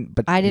Ranger,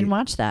 but I didn't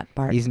watch that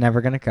part. He's never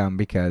gonna come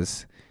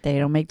because They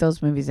don't make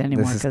those movies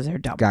anymore because they're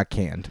dumb. got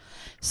canned.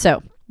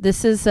 So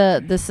this is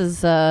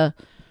The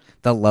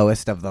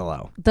lowest of the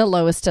low. the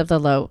lowest of the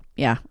low.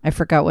 Yeah, I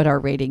forgot what our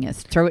rating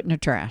is. Throw it in the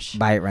trash.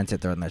 Buy it, rent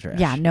it, throw it in the trash.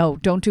 Yeah, no,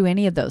 don't do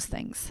any of those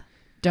things.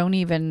 Don't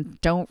even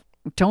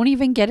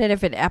get it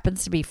if it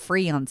happens to be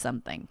free on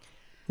something.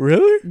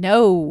 Really?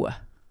 No.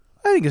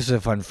 I think this is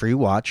a fun free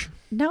watch.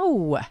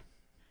 No,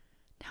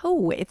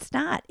 it's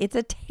not. It's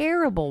a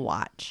terrible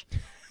watch.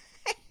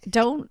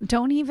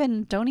 don't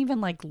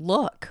even like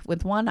look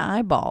with one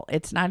eyeball.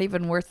 It's not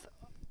even worth.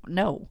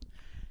 No,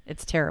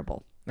 it's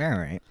terrible. All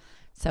right.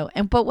 So,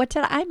 but what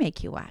did I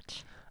make you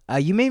watch?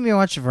 You made me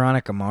watch the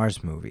Veronica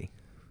Mars movie.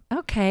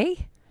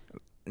 Okay.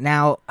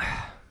 Now,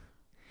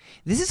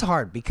 this is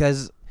hard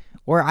because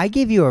where I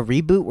gave you a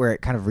reboot where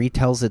it kind of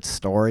retells its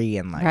story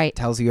and like Right.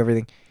 tells you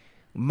everything,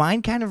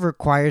 mine kind of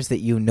requires that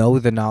you know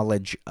the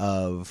knowledge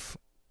of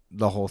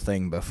the whole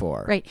thing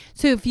before. Right.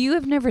 So if you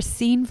have never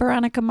seen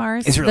Veronica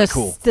Mars, It's really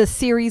cool. The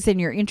series, and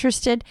you're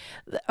interested,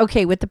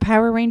 okay, with the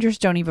Power Rangers,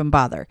 don't even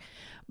bother.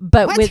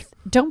 But What?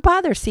 don't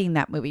bother seeing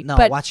that movie. No,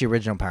 but watch the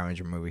original Power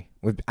Ranger movie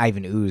with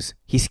Ivan Ooze.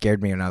 He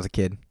scared me when I was a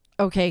kid.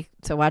 okay,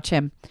 so watch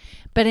him.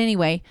 But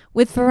anyway,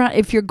 with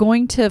if you're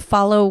going to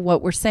follow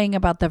what we're saying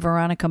about the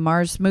Veronica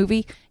Mars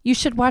movie, you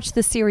should watch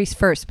the series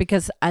first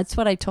because that's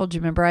what I told you.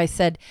 Remember, I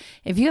said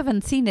if you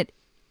haven't seen it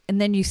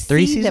and then you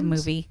 3 see the seasons?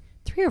 movie,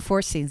 3 or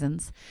 4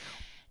 seasons,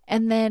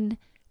 and then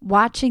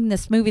watching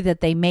this movie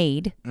that they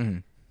made,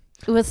 Mhm.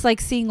 it was like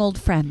seeing old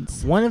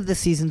friends. One of the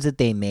seasons that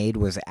they made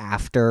was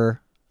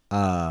after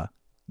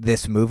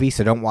this movie,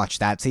 so don't watch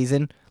that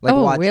season.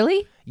 Watch,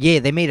 Really? Yeah,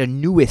 they made a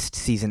newest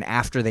season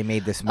after they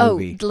made this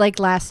movie. Oh, like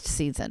last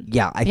season.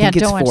 Yeah, I think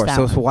it's don't watch 4. that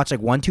So one. watch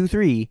like 1, 2,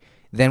 3,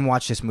 then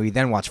watch this movie,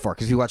 then watch 4.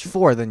 Because if you watch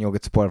 4, then you'll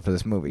get spoiled for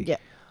this movie. Yeah.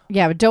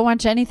 Yeah, but don't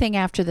watch anything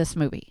after this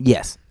movie.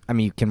 Yes. I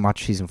mean, you can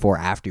watch season 4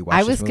 after you watch I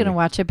this was going to movie.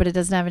 watch it, but it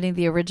doesn't have any of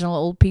the original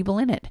old people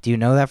in it. Do you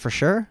know that for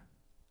sure?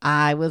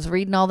 I was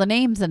reading all the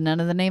names, and none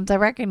of the names I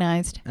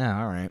recognized. Oh,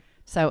 all right.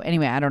 So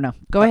anyway, I don't know.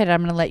 Go ahead.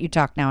 I'm going to let you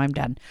talk now. I'm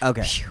done.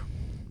 Okay. Phew.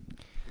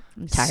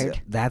 I'm tired.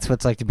 So that's what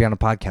it's like to be on a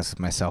podcast with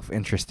myself.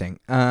 Interesting.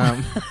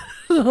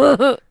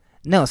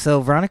 No,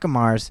 so Veronica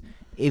Mars,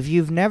 if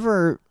you've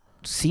never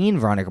seen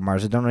Veronica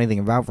Mars or don't know anything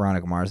about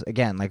Veronica Mars,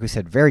 again, like we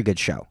said, very good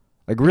show.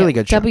 Like, really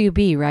good show.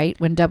 WB, right?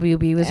 When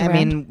WB was I around?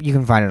 mean, you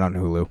can find it on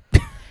Hulu.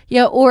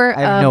 yeah, or...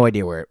 I have no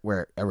idea where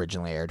it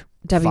originally aired.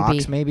 WB.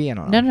 Fox, maybe? I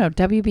don't know. No,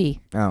 WB.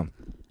 Oh.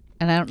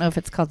 And I don't know if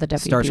it's called the WB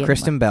Stars anymore.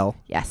 Kristen Bell.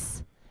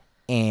 Yes.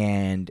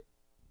 And,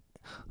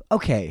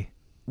 okay,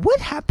 what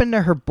happened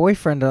to her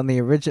boyfriend on the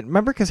original?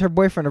 Remember, because her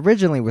boyfriend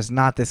originally was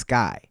not this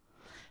guy.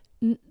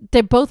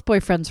 They both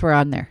boyfriends were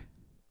on there.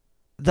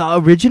 The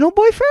original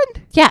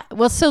boyfriend? Yeah.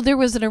 Well, so there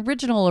was an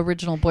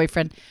original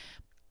boyfriend,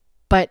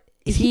 but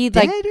Is he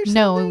dead or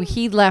no, something?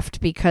 he left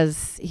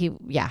because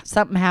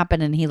something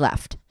happened and he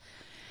left.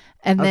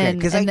 And Okay,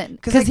 then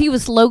 'cause I- he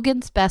was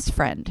Logan's best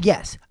friend.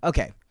 Yes.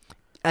 Okay.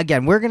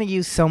 Again, we're going to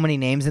use so many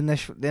names in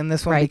this one.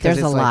 Right. Because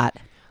There's a it's like- lot.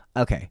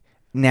 Okay.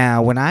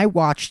 Now, when I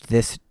watched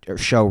this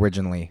show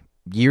originally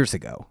years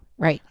ago,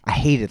 Right. I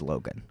hated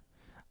Logan.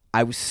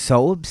 I was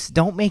so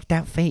don't make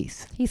that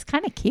face. He's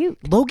kind of cute,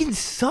 Logan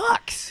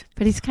sucks.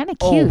 but he's kind of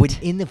Oh, cute.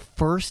 but in the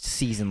first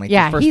season, like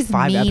Yeah, the first he's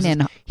 5 mean episodes,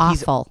 and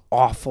he's awful.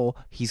 awful.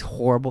 He's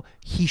horrible.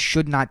 He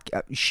should not.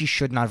 She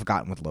should not have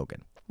gotten with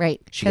Logan.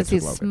 Right. She Because gets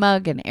with he's Logan.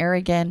 smug and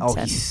arrogant. Oh,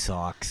 and, he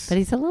sucks. but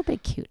he's a little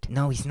bit cute.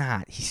 No, he's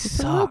not. He He's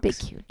sucks. a little bit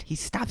cute. He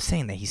stopped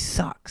saying that. He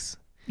sucks.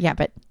 Yeah,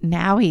 but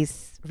now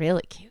he's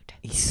really cute.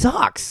 He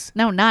sucks.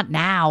 No, not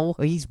now.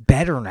 Well, he's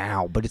better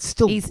now, but it's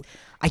still. He's-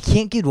 I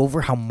can't get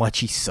over how much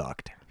he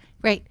sucked.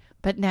 Right.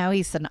 But now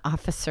he's an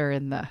officer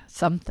in the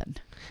something.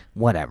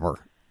 Whatever.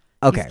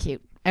 Okay. He's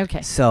cute.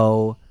 Okay.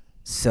 So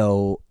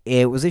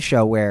it was a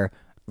show where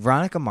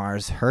Veronica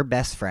Mars, her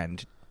best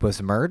friend,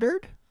 was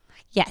murdered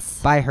Yes.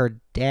 by her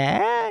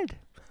dad.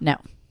 No.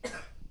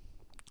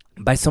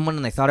 By someone,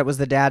 and they thought it was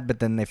the dad, but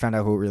then they found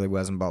out who it really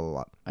was, and blah,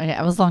 blah, blah.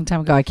 It was a long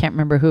time ago. I can't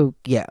remember who.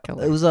 Yeah,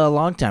 Killer. it was a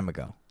long time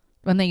ago.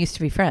 When they used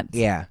to be friends.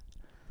 Yeah.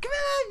 Come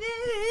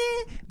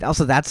on.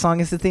 Also, that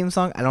song is the theme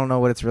song. I don't know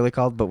what it's really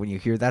called, but when you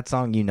hear that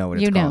song, you know what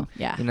it's You know, called.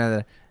 yeah. You know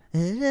the. A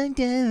long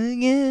time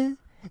ago,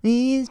 we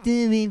used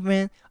to be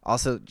friends.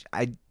 Also,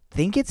 I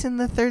think it's in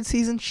the 3rd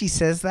season. She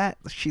says that.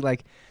 She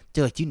like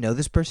they're like, do you know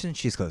this person? And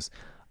she just goes,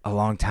 a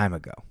long time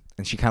ago.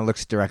 And she kind of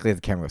looks directly at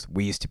the camera and goes,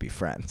 we used to be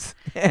friends.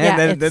 And Yeah,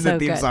 then it's the so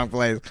theme good. song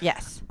plays.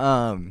 Yes.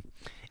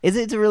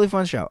 It's a really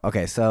fun show.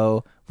 Okay,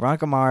 so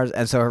Veronica Mars,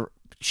 and so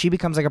she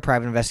becomes like a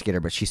private investigator,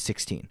 but she's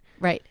 16.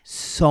 Right.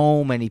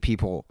 So many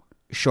people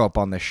show up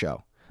on this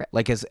show, Right.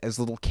 like as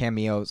little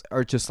cameos,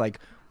 or just like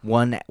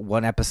one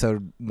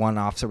episode,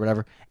 one-offs or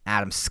whatever.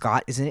 Adam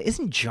Scott is in it.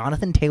 Isn't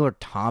Jonathan Taylor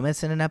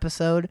Thomas in an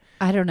episode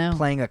I don't know.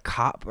 playing a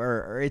cop,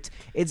 or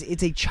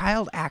it's a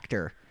child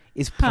actor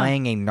is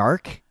playing a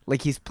narc,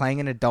 like he's playing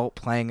an adult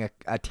playing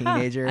a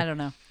teenager. I don't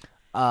know.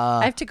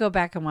 I have to go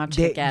back and watch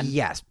it again.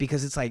 Yes,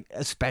 because it's like,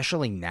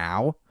 especially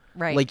now.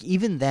 Right. Like,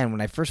 even then,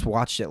 when I first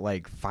watched it,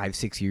 like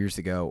 5-6 years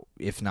ago,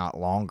 if not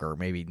longer,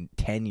 maybe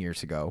 10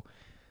 years ago,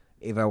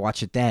 if I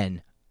watched it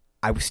then,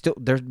 I was still,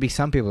 there'd be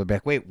some people that'd be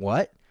like, wait,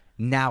 what?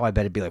 Now I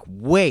better be like,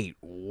 wait,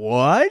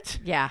 what?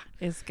 Yeah,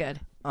 it's good.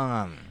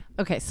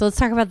 Okay, so let's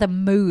talk about the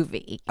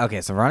movie.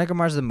 Okay, so Veronica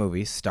Mars, the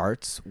movie,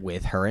 starts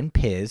with her and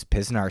Piz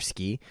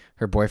Narski,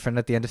 her boyfriend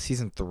at the end of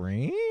season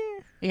 3.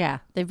 Yeah,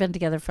 they've been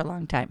together for a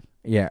long time.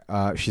 Yeah,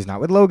 she's not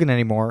with Logan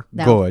anymore.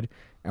 No. Good.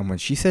 And when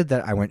she said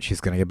that, I went, she's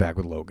going to get back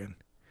with Logan.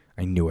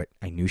 I knew it.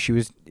 I knew she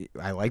was,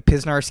 I like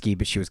Piz Narski,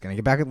 but she was going to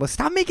get back with,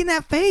 stop making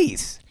that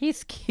face.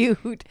 He's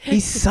cute. He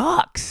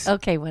sucks.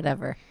 Okay,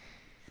 whatever.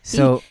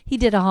 So, he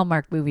did a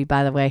Hallmark movie,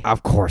 by the way.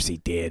 of course he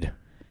did.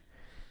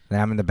 And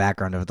I'm in the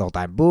background of it the whole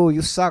time. Boo,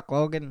 you suck,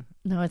 Logan.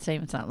 No, it's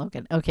not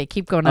Logan. Okay,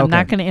 keep going. I'm Okay.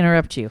 not going to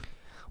interrupt you.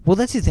 Well,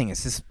 that's the thing,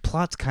 is this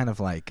plot's kind of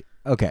like,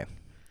 okay.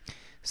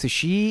 So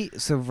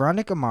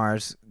Veronica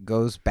Mars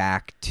goes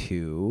back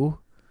to,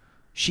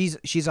 she's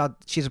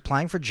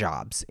applying for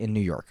jobs in New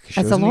York. She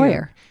As was a in New York.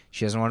 lawyer.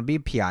 She doesn't want to be a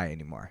PI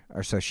anymore,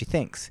 or so she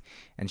thinks.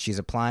 And she's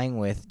applying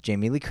with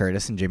Jamie Lee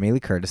Curtis, and Jamie Lee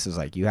Curtis is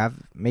like, you have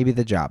maybe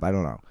the job, I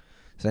don't know.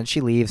 So then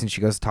she leaves, and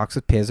she goes and talks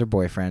with Piz, her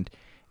boyfriend.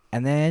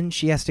 And then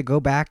she has to go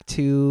back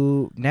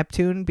to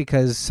Neptune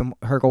because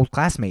her old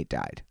classmate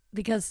died.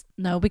 Because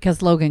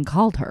Logan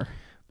called her.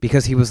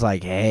 Because he was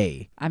like,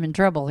 hey, I'm in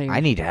trouble here. I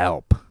need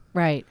help.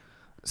 Right.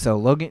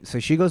 So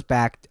she goes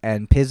back,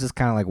 and Piz is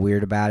kind of like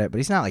weird about it, but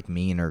he's not like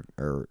mean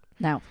or.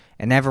 No.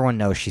 And everyone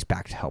knows she's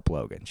back to help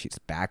Logan. She's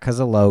back because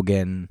of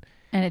Logan.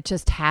 And it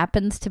just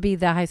happens to be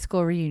the high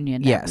school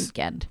reunion that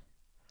weekend.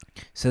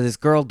 So this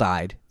girl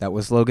died. That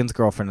was Logan's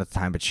girlfriend at the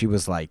time, but she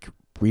was like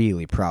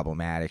really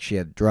problematic. She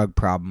had drug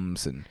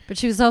problems, But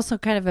she was also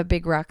kind of a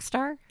big rock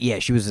star. yeah,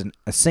 she was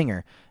a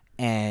singer,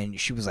 and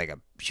she was like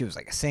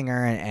a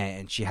singer,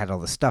 and she had all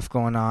this stuff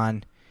going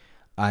on,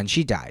 and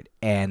she died.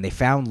 And they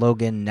found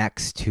Logan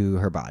next to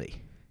her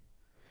body.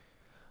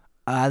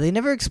 They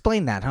never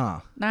explained that,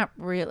 huh? Not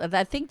really.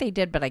 I think they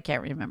did, but I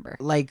can't remember.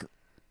 Like,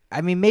 I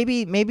mean,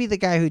 maybe the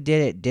guy who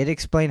did it did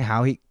explain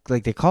how he,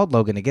 like, they called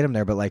Logan to get him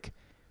there, but like,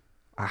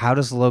 how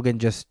does Logan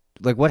just,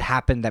 like, what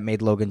happened that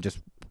made Logan just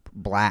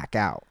black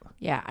out?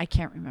 Yeah, I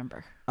can't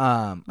remember.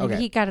 Maybe Okay.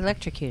 he got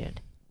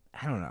electrocuted.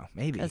 I don't know.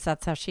 Maybe. Because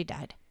that's how she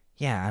died.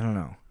 Yeah, I don't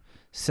know.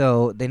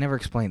 So they never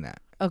explained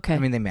that. Okay. I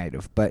mean, they might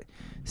have, but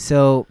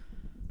so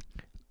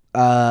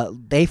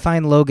they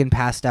find Logan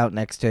passed out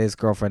next to his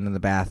girlfriend in the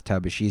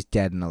bathtub, and she's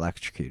dead and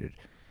electrocuted.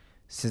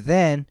 So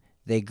then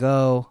they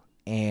go,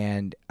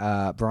 and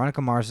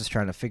Veronica Mars is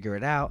trying to figure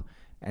it out,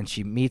 and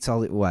she meets all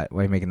the, what?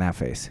 Why are you making that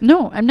face?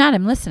 No, I'm not.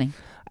 I'm listening.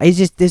 I'm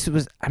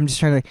just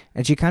trying to,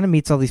 and she kind of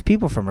meets all these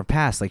people from her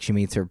past. Like, she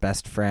meets her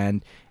best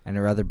friend and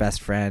her other best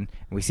friend,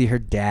 and we see her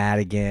dad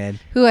again.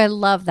 Who I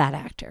love that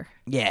actor.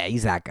 Yeah,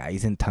 he's that guy.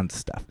 He's in tons of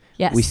stuff.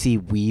 Yes. We see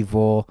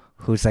Weevil,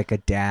 who's like a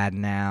dad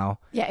now.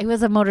 Yeah, he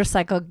was a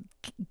motorcycle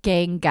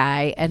gang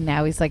guy, and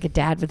now he's like a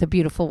dad with a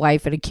beautiful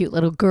wife and a cute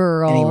little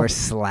girl. And he wears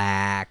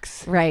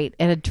slacks. Right,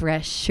 and a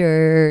dress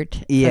shirt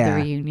for Yeah.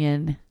 the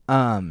reunion.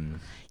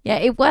 Yeah,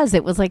 it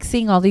was like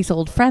seeing all these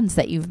old friends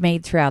that you've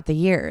made throughout the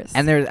years.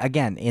 And there,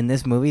 again, in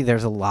this movie,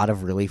 there's a lot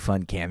of really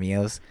fun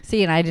cameos.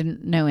 See, and I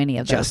didn't know any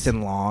of those.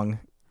 Justin Long.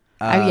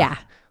 Oh, yeah.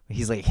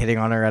 He's like hitting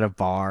on her at a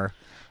bar.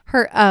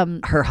 Her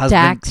husband.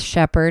 Dax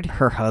Shepard.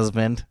 Her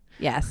husband.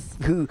 Yes.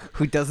 Who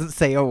doesn't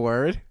say a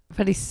word.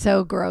 But he's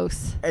so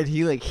gross. And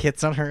he like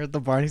hits on her at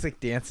the bar, and he's like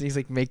dancing. He's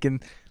like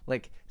making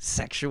like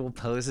sexual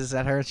poses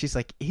at her, and she's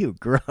like, ew,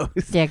 gross.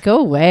 Yeah, go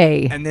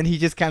away. And then he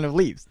just kind of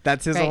leaves.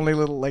 That's his Right. only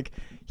little, like,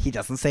 he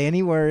doesn't say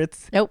any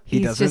words. Nope. He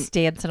He's doesn't. just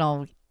dancing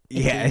all.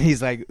 Yeah, and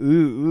he's like,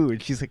 ooh,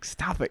 and she's like,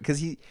 stop it,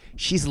 because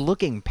she's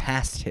looking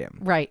past him.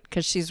 Right,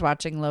 because she's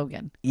watching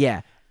Logan.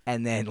 Yeah,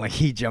 and then like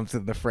he jumps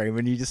in the frame,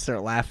 and you just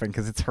start laughing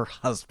because it's her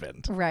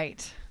husband.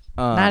 Right.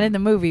 Not in the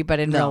movie, but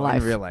in real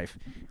life. in real life.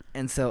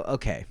 And so,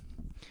 okay,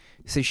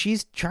 so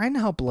she's trying to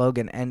help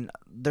Logan, and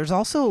there's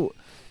also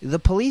the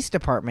police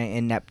department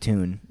in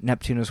Neptune.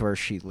 Neptune is where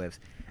she lives.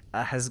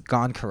 Has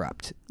gone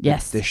corrupt.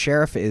 Yes. The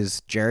sheriff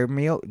is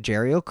Jerry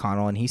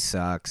O'Connell, and he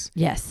sucks.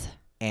 Yes.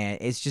 And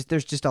it's just,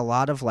 there's just a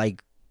lot of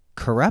like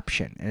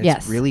corruption, and it's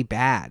Yes. really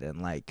bad,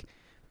 and like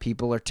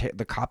people are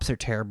the cops are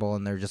terrible,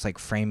 and they're just like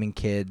framing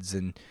kids,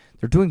 and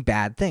they're doing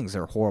bad things.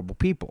 They're horrible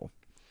people.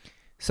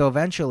 So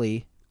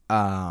eventually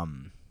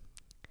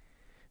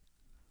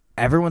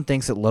everyone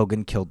thinks that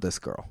Logan killed this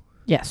girl,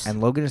 Yes.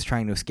 and Logan is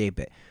trying to escape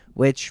it,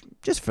 Which,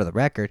 just for the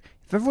record,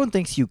 if everyone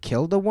thinks you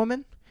killed a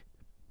woman,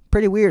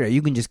 pretty weird.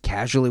 You can just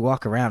casually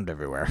walk around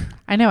everywhere.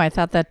 I know. I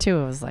thought that too.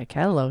 I was like,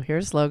 hello,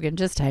 here's Logan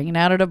just hanging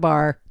out at a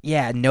bar.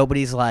 Yeah,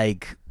 nobody's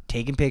like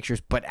taking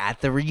pictures, but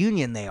at the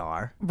reunion they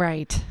are.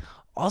 Right.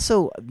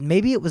 Also,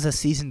 maybe it was a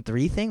season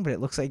 3 thing, but it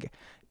looks like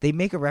they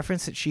make a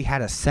reference that she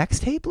had a sex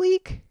tape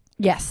leak.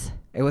 Yes.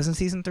 It wasn't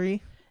season 3?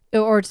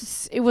 Or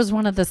it was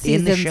one of the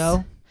seasons In the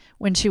show?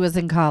 when she was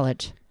in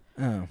college.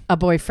 Oh. A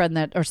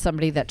boyfriend or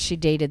somebody that she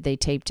dated, they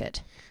taped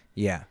it.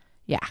 Yeah.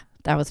 Yeah,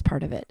 that was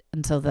part of it.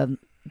 And so then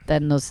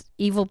those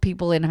evil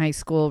people in high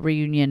school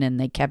reunion, and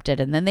they kept it,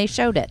 and then they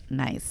showed it.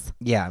 Nice.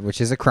 Yeah, which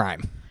is a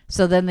crime.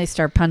 So then they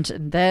start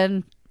punching.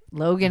 Then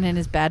Logan in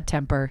his bad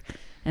temper.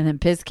 And then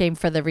Piz came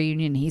for the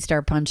reunion. He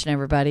started punching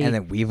everybody. And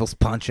then Weevil's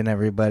punching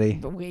everybody.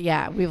 But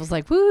Weevil's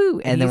like, woo.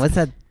 And then what's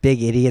that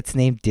big idiot's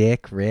name?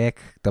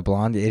 Rick, the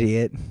blonde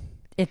idiot.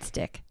 It's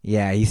Dick.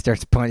 Yeah, he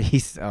starts punching. He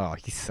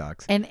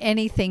sucks. And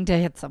anything to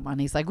hit someone.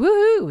 He's like,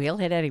 woohoo, he'll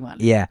hit anyone.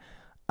 Yeah.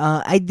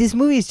 This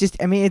movie is just,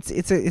 I mean, it's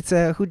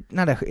a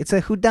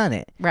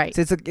whodunit. Right.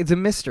 So it's a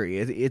mystery.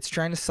 It's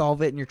trying to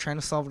solve it, and you're trying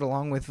to solve it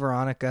along with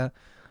Veronica.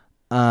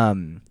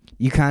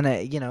 You kind of,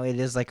 it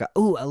is like a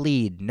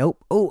lead.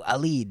 Nope. Oh, a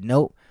lead.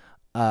 Nope.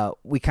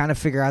 We kind of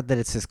figure out that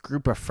it's this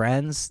group of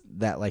friends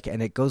that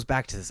and it goes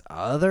back to this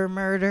other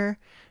murder.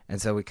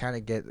 And so we kind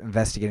of get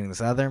investigating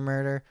this other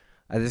murder.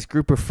 This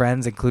group of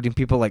friends, including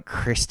people like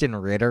Kristen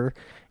Ritter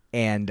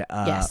and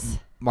yes.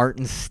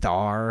 Martin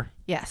Starr.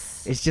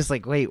 Yes. It's just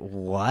like, wait,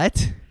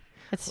 what?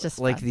 It's just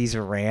like fun. These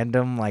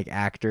random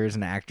actors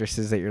and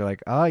actresses that you're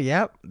like, oh,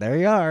 yep, there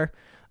you are.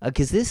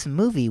 Because this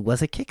movie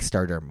was a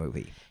Kickstarter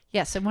movie.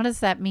 Yes, and what does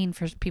that mean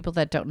for people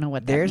that don't know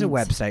what that means? There's a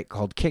website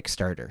called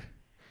Kickstarter,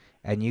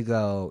 and you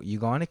go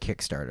on a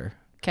Kickstarter.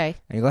 Okay.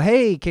 And you go,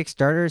 hey,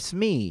 Kickstarter, it's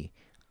me.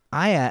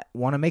 I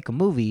want to make a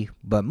movie,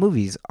 but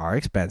movies are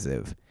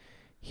expensive.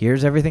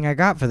 Here's everything I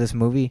got for this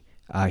movie.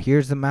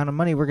 Here's the amount of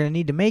money we're going to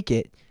need to make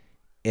it.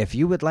 If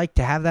you would like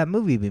to have that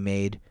movie be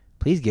made,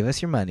 please give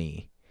us your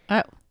money.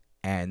 Oh.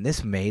 And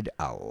this made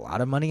a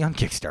lot of money on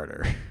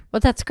Kickstarter.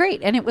 Well, that's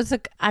great. And it was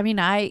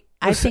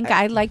I think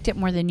I liked it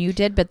more than you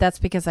did, but that's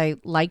because I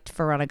liked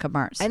Veronica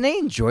Mars. And I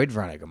enjoyed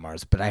Veronica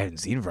Mars, but I hadn't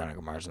seen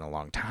Veronica Mars in a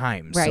long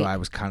time. Right. So I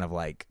was kind of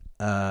like,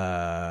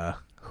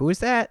 who is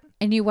that?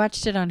 And you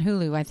watched it on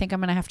Hulu. I think I'm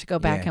going to have to go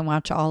back and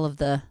watch all of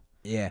the...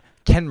 Yeah.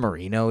 Ken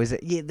Marino is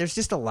it? Yeah, there's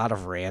just a lot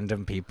of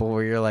random people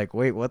where you're like,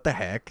 wait, what the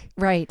heck?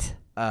 Right.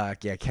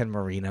 Yeah, Ken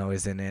Marino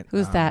is in it.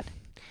 Who's that?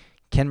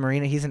 Ken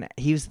Marino,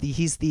 he's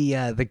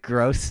the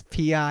gross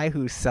PI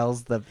who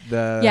sells the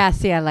Yeah,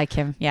 see, I like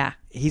him. Yeah.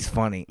 He's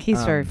funny.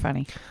 He's very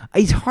funny.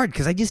 He's hard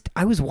because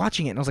I was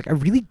watching it and I was like, I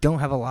really don't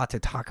have a lot to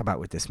talk about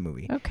with this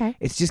movie. Okay.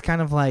 It's just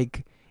kind of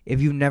like,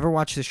 if you've never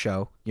watched the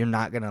show, you're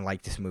not gonna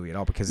like this movie at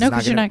all because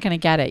you're not gonna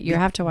get it. You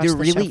have to watch the show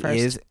first. There really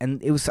is,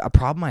 and it was a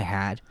problem I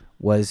had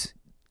was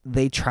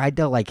they tried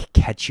to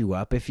catch you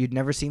up if you'd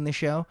never seen the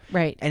show.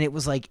 Right. And it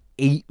was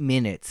 8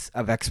 minutes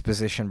of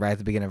exposition right at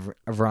the beginning of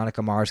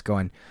Veronica Mars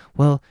going,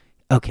 well,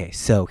 okay,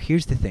 so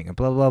here's the thing,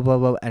 blah, blah, blah,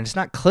 blah. And it's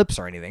not clips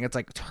or anything. It's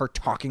her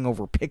talking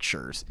over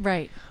pictures.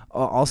 Right.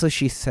 Also,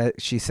 she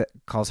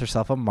calls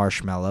herself a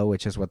marshmallow,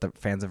 which is what the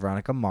fans of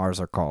Veronica Mars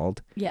are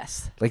called.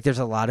 Yes. There's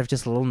a lot of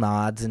just little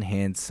nods and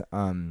hints.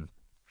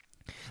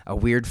 A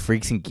weird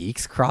Freaks and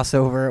Geeks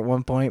crossover at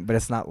one point, but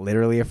it's not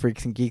literally a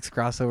Freaks and Geeks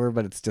crossover,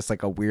 but it's just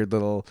a weird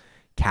little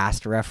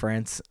cast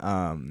reference.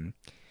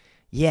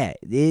 Yeah,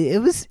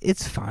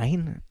 it's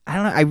fine. I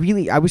don't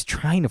know. I was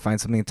trying to find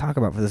something to talk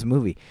about for this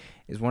movie.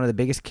 It's one of the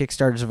biggest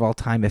Kickstarters of all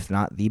time, if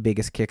not the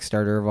biggest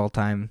Kickstarter of all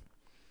time.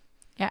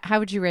 Yeah, how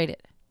would you rate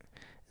it?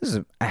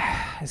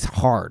 It's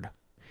hard.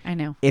 I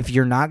know. If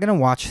you're not going to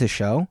watch the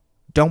show,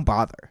 don't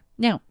bother.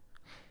 No.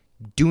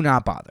 Do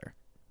not bother.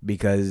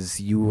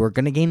 Because you are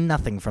going to gain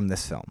nothing from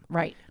this film.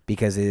 Right.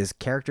 Because it is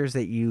characters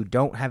that you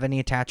don't have any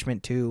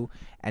attachment to,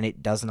 and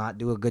it does not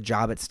do a good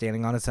job at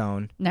standing on its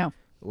own. No,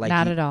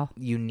 not at all.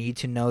 You need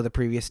to know the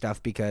previous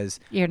stuff because...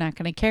 You're not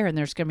going to care, and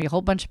there's going to be a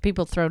whole bunch of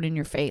people thrown in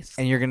your face.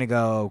 And you're going to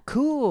go,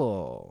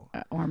 cool.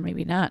 Or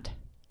maybe not.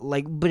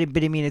 But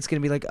I mean, it's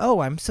going to be like,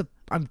 oh, I'm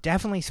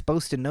definitely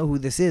supposed to know who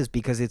this is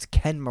because it's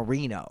Ken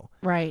Marino.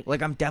 Right.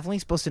 I'm definitely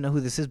supposed to know who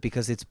this is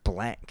because it's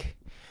blank.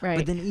 Right.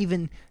 But then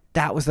even...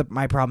 That was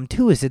my problem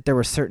too. Is that there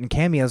were certain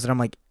cameos that I'm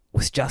like,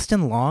 was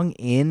Justin Long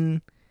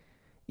in?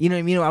 You know what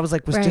I mean? I was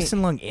like, was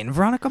Justin Long in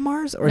Veronica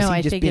Mars, or is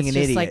he just being an idiot?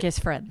 No, I think it's just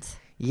his friends.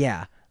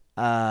 Yeah.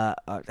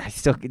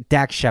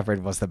 Dax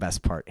Shepard was the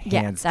best part.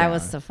 Hands down. That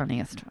was the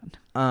funniest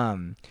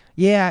one.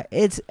 Yeah.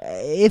 It's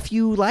if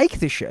you like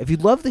the show, if you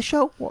love the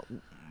show,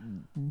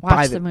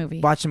 watch the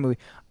movie. Watch the movie.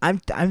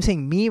 I'm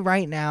saying me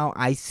right now.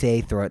 I say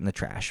throw it in the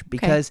trash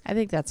because I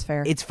think that's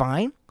fair. It's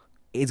fine.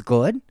 It's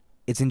good.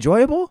 It's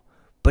enjoyable.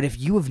 But if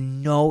you have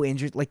no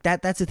interest,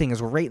 that's the thing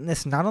is we're rating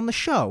this not on the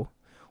show,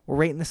 we're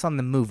rating this on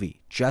the movie,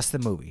 just the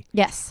movie.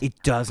 Yes. It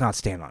does not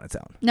stand on its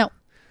own. No.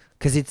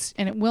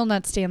 And it will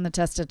not stand the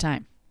test of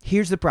time.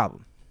 Here's the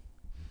problem.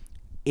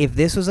 If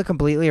this was a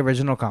completely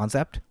original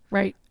concept,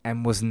 right,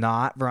 and was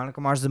not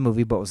Veronica Mars the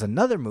movie, but was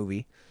another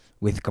movie,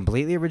 with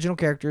completely original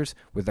characters,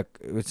 with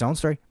its own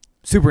story.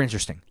 Super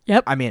interesting.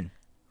 Yep. I'm in.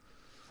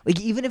 Like,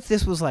 even if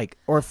this was like,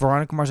 or if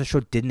Veronica Mars's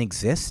show didn't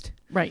exist,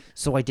 Right.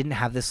 so I didn't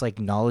have this like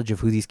knowledge of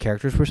who these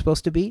characters were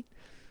supposed to be,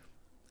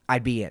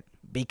 I'd be in.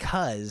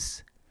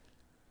 Because,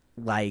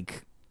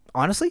 like,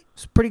 honestly,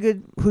 it's pretty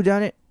good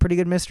whodunit, pretty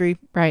good mystery.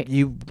 Right.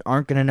 You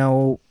aren't going to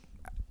know.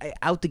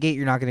 Out the gate,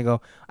 you're not going to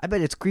go, I bet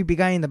it's creepy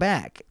guy in the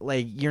back.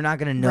 Like, you're not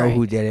going to know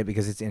who did it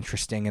because it's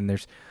interesting and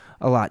there's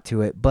a lot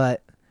to it.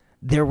 But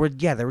there were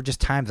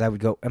just times I would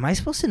go, am I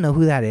supposed to know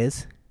who that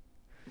is?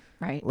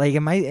 Right. Like,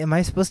 am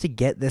I supposed to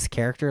get this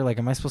character? Like,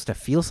 am I supposed to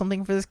feel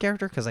something for this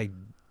character? Because I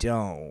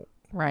don't.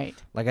 Right.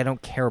 Like, I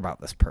don't care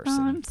about this person.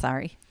 Oh, I'm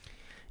sorry.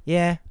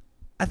 Yeah.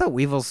 I thought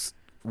Weevil's...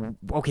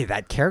 Okay,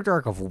 that character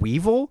arc of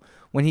Weevil,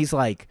 when he's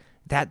like...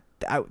 There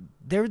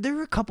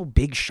were a couple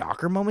big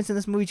shocker moments in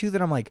this movie, too,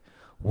 that I'm like,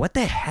 what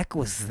the heck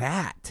was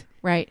that?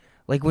 Right.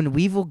 Like, when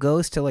Weevil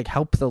goes to, like,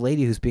 help the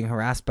lady who's being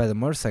harassed by the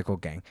motorcycle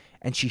gang,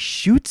 and she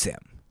shoots him.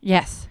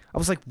 Yes. I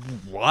was like,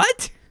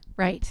 what?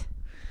 Right.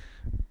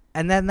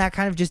 And then that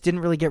kind of just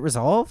didn't really get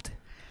resolved?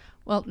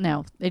 Well,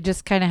 no. They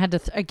just kind of had to...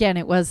 again,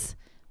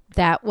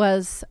 that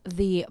was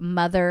the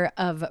mother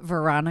of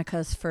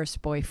Veronica's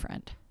first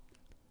boyfriend.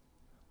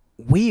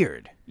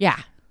 Weird. Yeah.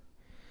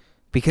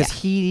 Because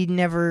he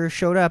never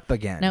showed up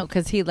again. No,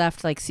 because he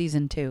left like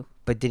season 2.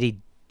 But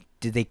did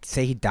they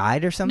say he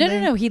died or something?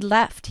 No. He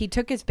left. He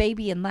took his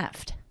baby and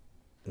left.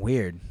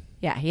 Weird.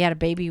 Yeah, he had a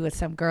baby with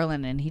some girl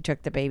in it, and he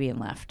took the baby and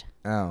left.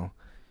 Oh.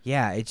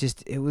 Yeah,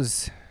 it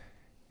was...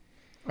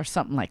 Or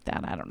something like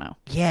that. I don't know.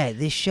 Yeah,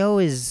 the show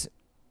is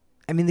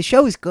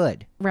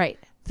good. Right.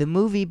 The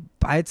movie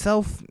by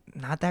itself,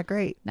 not that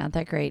great. Not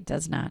that great.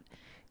 Does not.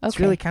 Okay. It's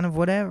really kind of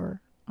whatever.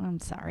 I'm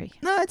sorry.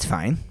 No, it's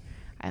fine.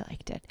 I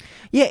liked it.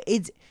 Yeah,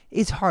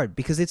 it's hard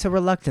because it's a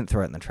reluctant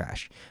throw it in the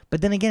trash.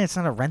 But then again, it's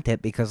not a rent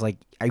it because, like,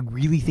 I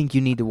really think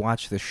you need to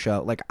watch the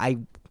show. Like,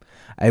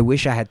 I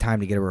wish I had time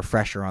to get a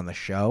refresher on the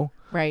show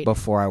Right.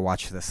 before I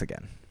watch this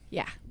again.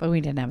 Yeah, but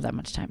we didn't have that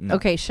much time. No.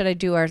 Okay, should I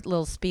do our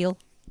little spiel?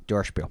 Do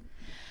our spiel.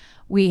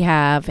 We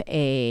have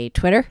a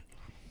Twitter.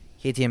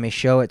 KTMA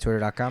show at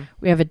twitter.com.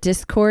 We have a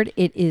Discord.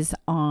 It is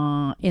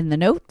in the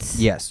notes.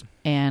 Yes.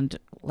 And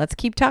let's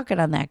keep talking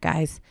on that,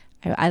 guys.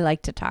 I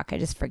like to talk. I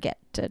just forget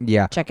to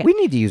check it. We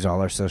need to use all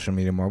our social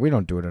media more. We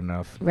don't do it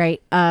enough.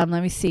 Right. Let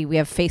me see. We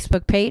have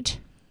Facebook page.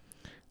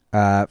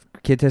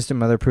 Kid Tested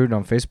Mother Approved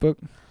on Facebook.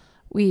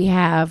 We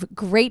have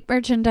great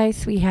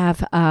merchandise. We have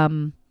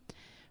from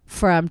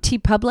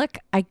TeePublic.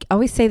 I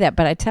always say that,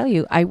 but I tell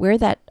you, I wear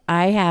that.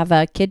 I have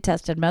a Kid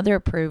Tested Mother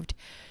Approved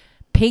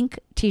pink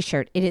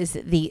t-shirt. It is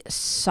the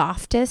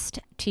softest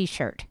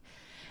t-shirt.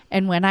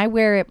 And when I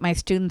wear it, my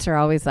students are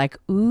always like,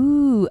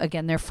 ooh,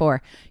 again,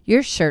 therefore,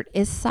 your shirt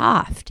is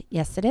soft.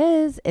 Yes, it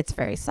is. It's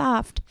very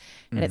soft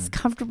and it's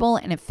comfortable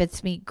and it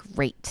fits me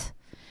great.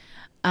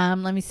 Let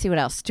me see what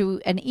else. Do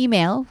an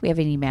email. We have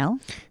an email.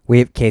 We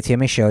have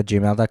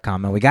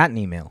ktmashow@gmail.com and we got an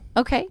email.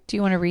 Okay. Do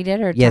you want to read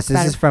it or Yes, talk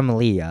about this is from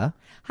Leah.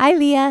 Hi,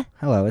 Leah.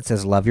 Hello, it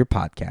says, love your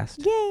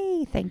podcast.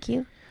 Yay. Thank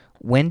you.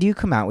 When do you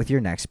come out with your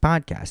next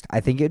podcast? I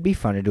think it would be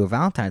fun to do a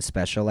Valentine's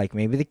special, like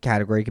maybe the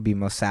category could be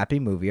most sappy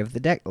movie of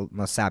the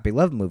most sappy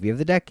love movie of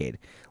the decade.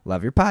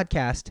 Love your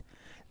podcast.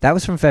 That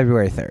was from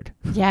February 3rd.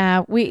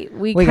 Yeah, we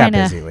got kind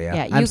of busy, Leah.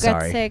 Yeah, you I'm got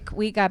sorry. sick.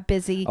 We got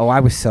busy. Oh,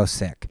 I was so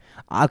sick.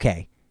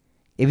 Okay.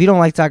 If you don't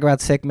like to talk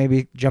about sick,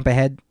 maybe jump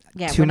ahead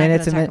Yeah, 2 we're not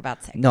minutes. gonna and talk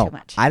about sick no, too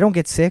much. I don't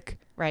get sick.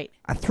 Right.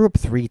 I threw up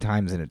 3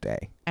 times in a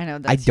day. I know. I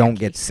That's don't yucky.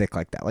 get sick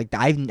like that. Like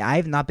I've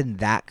not been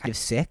that kind of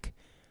sick.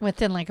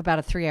 Within like about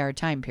a 3-hour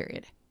time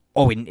period.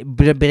 Oh,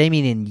 but I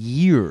mean in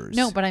years.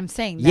 No, but I'm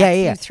saying Yeah.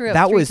 you threw up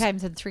That 3 was-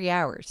 times in 3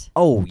 hours.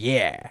 Oh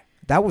yeah,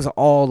 that was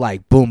all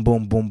like boom,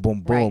 boom, boom,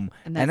 boom, Right. boom,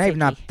 And and that's I've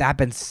not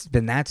icky.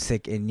 been that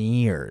sick in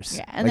years.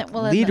 Yeah, and like then-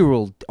 well, and the-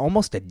 literal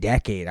almost a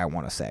decade. I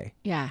want to say.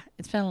 Yeah,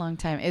 it's been a long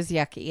time. It was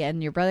yucky,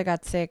 and your brother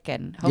got sick,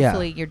 and Yeah.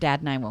 hopefully your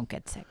dad and I won't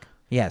get sick.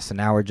 Yeah. So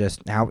now we're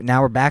just now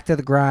we're back to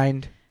the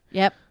grind.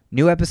 Yep.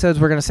 New episodes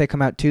we're gonna say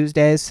come out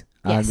Tuesdays.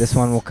 Yes. This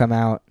one will come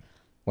out.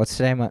 What's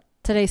today?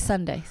 Today's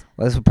Sunday.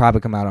 Well, this will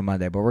probably come out on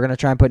Monday, but we're gonna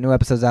try and put new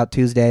episodes out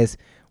Tuesdays.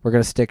 We're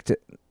gonna stick to.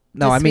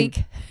 No, This I mean,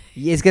 week?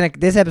 it's gonna.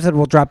 This episode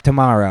will drop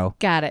tomorrow.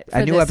 Got it.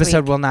 A new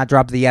episode will not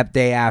drop the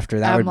day after.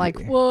 That I'm would like,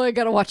 be, well, I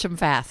gotta watch them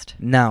fast.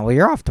 no. Well,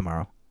 you're off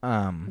tomorrow.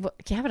 Well,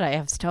 yeah, but I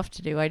have stuff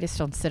to do. I just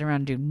don't sit around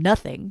and do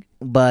nothing.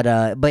 But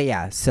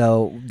yeah.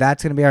 So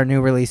that's gonna be our new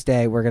release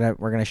day. We're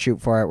gonna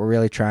shoot for it. We're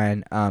really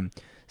trying.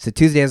 So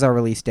Tuesday is our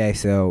release day.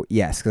 So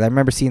yes, because I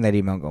remember seeing that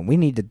email going, we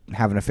need to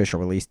have an official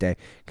release day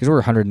because we're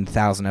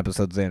 100,000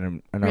 episodes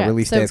in, and our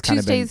release day is kind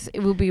of been. Tuesdays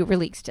it will be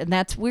released, and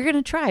we're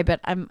gonna try. But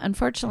I'm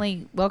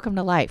unfortunately welcome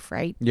to life,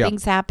 right? Yeah.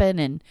 Things happen,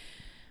 and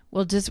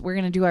we're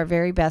gonna do our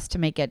very best to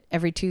make it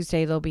every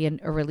Tuesday. There'll be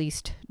a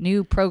released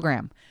new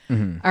program.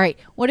 Mm-hmm. All right,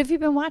 what have you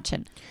been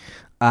watching?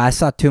 I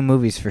saw 2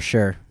 movies for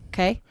sure.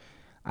 Okay,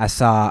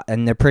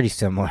 and they're pretty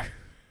similar.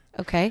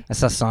 okay, I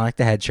saw Sonic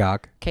the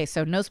Hedgehog. okay.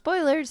 So no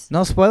spoilers.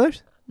 No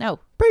spoilers. No.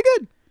 Pretty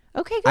good.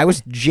 Okay. Good. I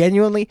was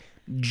genuinely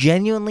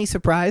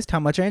surprised how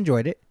much I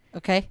enjoyed it.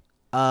 Okay.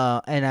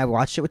 And I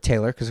watched it with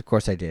Taylor because, of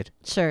course, I did.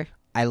 Sure.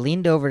 I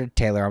leaned over to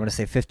Taylor. I'm going to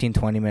say 15,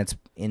 20 minutes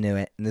into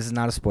it, and this is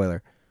not a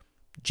spoiler.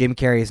 Jim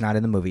Carrey is not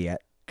in the movie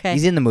yet. Okay.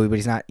 He's in the movie, but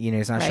he's not.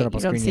 He's not Right, shown up on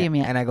you don't screen see him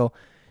yet. And I go,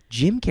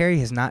 Jim Carrey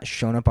has not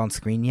shown up on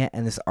screen yet,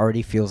 and this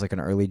already feels like an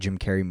early Jim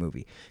Carrey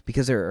movie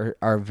because there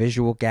are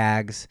visual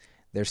gags.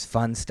 There's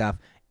fun stuff.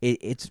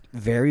 It's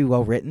very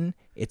well written.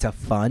 It's a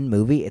fun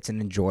movie. It's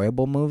an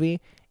enjoyable movie.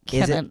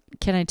 Can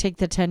I take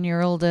the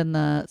 10-year-old and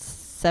the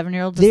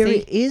 7-year-old to There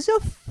see? is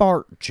a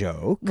fart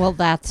joke. Well,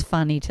 that's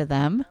funny to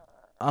them.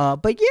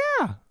 But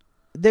yeah,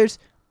 there's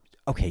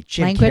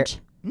Jim Language?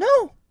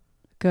 No,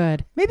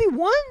 Good. maybe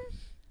one.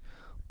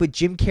 But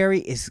Jim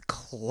Carrey is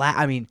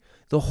I mean,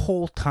 the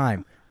whole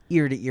time,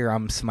 ear to ear,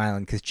 I'm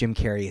smiling because Jim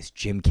Carrey is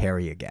Jim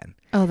Carrey again.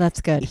 Oh,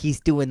 that's good. He's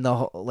doing the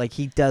whole,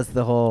 he does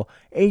the whole,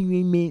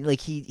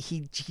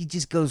 he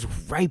just goes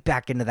right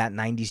back into that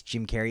 90s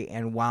Jim Carrey.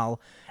 And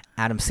while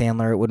Adam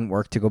Sandler, it wouldn't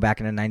work to go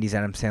back into 90s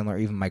Adam Sandler, or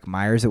even Mike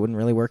Myers, it wouldn't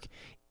really work.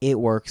 It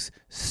works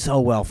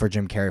so well for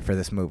Jim Carrey for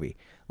this movie.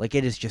 It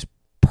is just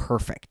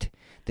perfect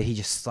that he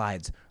just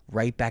slides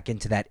right back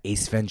into that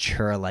Ace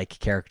Ventura-like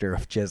character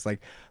of just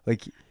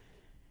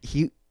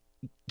he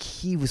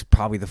was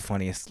probably the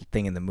funniest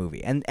thing in the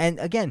movie. And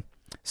again,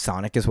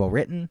 Sonic is well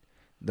written.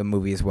 The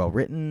movie is well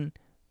written.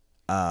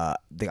 All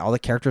the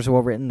characters are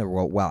well written. They're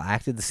well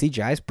acted. The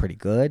CGI is pretty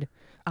good.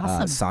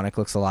 Awesome. Sonic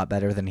looks a lot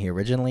better than he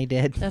originally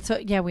did. That's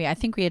what. Yeah, I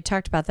think we had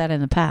talked about that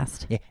in the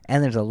past. Yeah,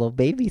 and there's a little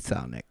baby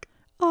Sonic.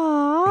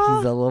 Aww.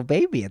 He's a little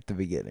baby at the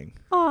beginning.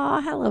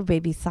 Aw, hello,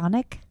 baby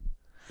Sonic.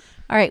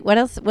 All right, what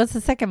else? What's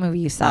the second movie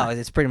you saw? Oh,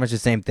 it's pretty much the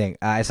same thing.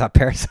 I saw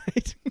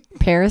Parasite.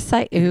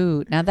 Parasite.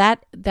 Ooh, now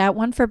that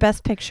one for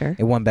Best Picture,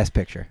 It won Best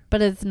Picture.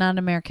 but it's not an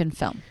American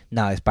film.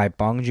 No, it's by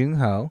Bong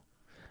Joon-ho.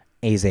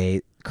 He's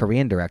a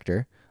Korean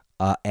director,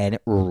 and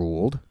it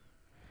ruled.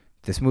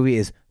 This movie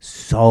is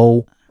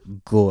so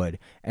good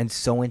and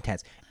so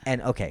intense.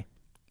 And okay,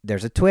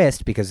 there's a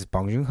twist because it's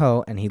Bong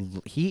Joon-ho, and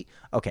he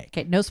okay,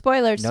 No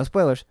spoilers. no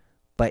spoilers,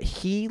 but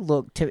he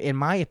looked to, in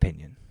my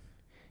opinion,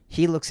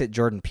 he looks at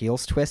Jordan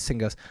Peele's twists and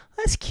goes,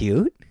 "That's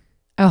cute.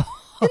 Oh,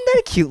 Isn't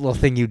that a cute little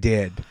thing you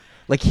did?"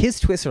 His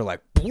twists are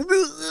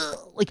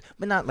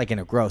but not in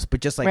a gross, but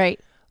just right.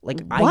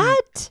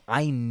 what?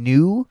 I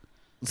knew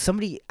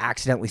somebody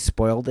accidentally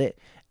spoiled it,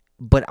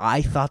 but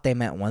I thought they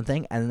meant one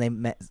thing, and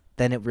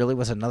then it really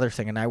was another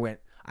thing, and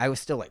I was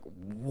still like,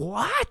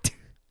 what?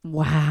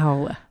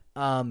 Wow.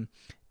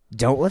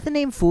 Don't let the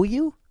name fool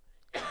you.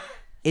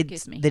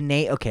 Excuse me. The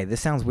name. Okay, this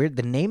sounds weird.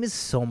 The name is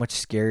so much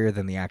scarier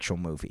than the actual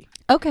movie.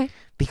 Okay.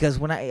 Because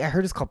when I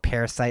heard it's called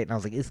Parasite, and I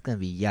was like, it's gonna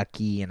be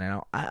yucky, and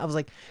I was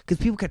like, because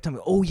people kept telling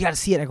me, oh, you gotta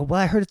see it. And I go,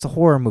 well, I heard it's a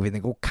horror movie. And they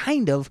go,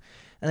 kind of,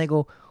 and they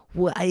go,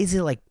 well, is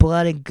it like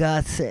blood and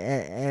guts?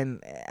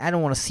 And I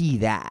don't want to see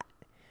that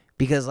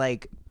because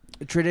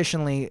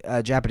traditionally,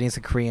 Japanese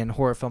and Korean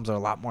horror films are a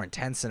lot more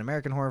intense than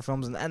American horror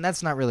films, and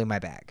that's not really my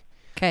bag.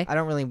 Okay. I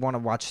don't really want to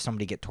watch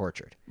somebody get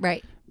tortured.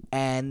 Right.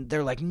 And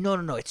they're like, no,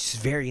 it's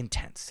just very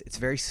intense. It's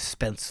very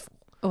suspenseful.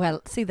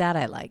 Well, see that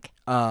I like.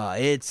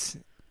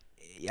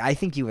 I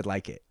think you would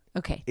like it.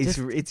 Okay.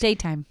 It's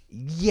daytime.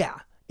 Yeah,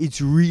 it's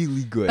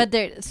really good.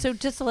 But so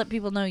just to let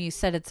people know, you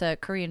said it's a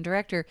Korean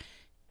director.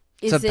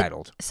 Is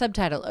Subtitled.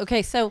 Subtitled.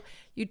 Okay, so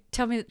you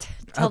tell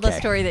the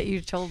story that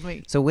you told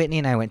me. So Whitney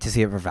and I went to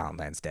see it for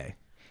Valentine's Day,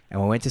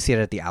 and we went to see it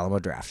at the Alamo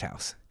Draft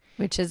House,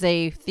 which is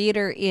a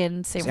theater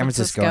in San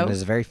Francisco. And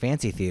it's a very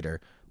fancy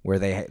theater where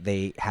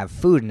they have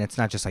food, and it's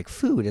not just like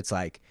food. It's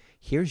like,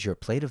 here's your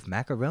plate of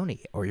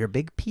macaroni or your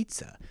big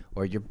pizza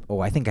or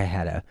I think I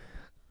had a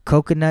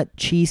coconut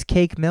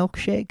cheesecake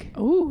milkshake.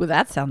 Ooh,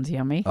 that sounds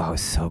yummy. Oh,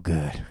 it's so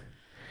good.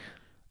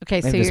 Okay,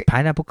 Maybe so it was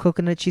pineapple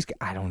coconut cheesecake.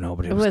 I don't know,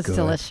 but it was good.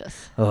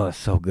 Delicious. Oh, it's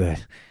so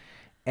good.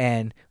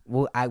 And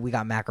we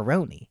got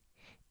macaroni,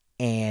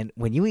 and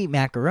when you eat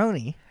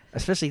macaroni,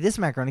 especially this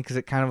macaroni, because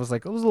it kind of was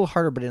it was a little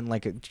harder, but in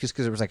just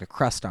because there was a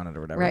crust on it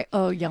or whatever. Right.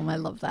 Oh, yum! I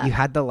love that. You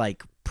had to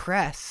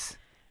press,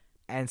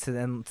 and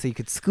so you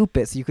could scoop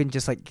it, so you couldn't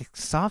just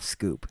soft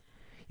scoop.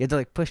 You had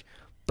to push,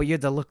 but you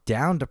had to look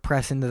down to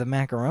press into the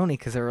macaroni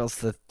because or else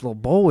the little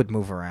bowl would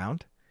move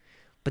around.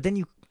 But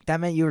then that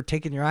meant you were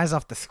taking your eyes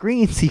off the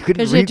screen, so you couldn't.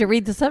 Because you had to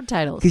read the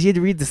subtitles. Because you had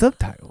to read the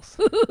subtitles.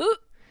 It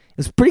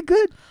was pretty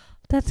good.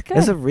 That's good. It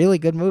was a really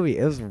good movie.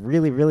 It was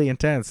really, really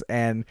intense.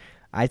 And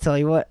I tell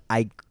you what,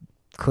 I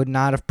could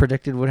not have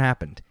predicted what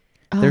happened.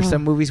 There's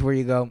some movies where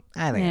you go,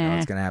 I think I know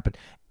what's going to happen.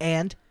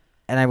 And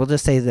I will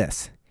just say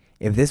this.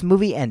 If this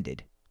movie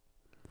ended,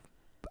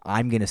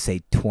 I'm going to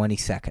say 20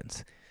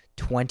 seconds.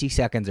 20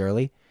 seconds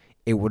early,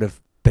 it would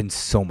have been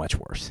so much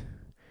worse.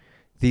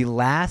 The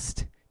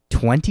last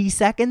 20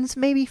 seconds,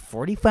 maybe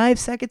 45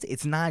 seconds,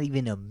 it's not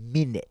even a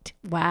minute.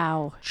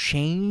 Wow.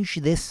 Change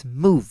this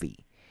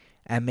movie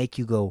and make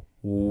you go,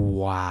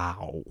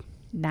 wow.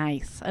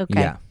 Nice. Okay.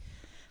 Yeah.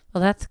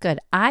 Well, that's good.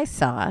 I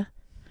saw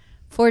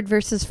Ford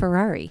versus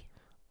Ferrari.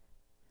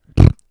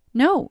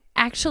 No,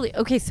 actually,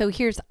 okay, so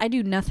I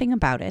do nothing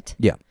about it.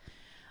 Yeah.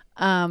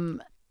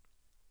 And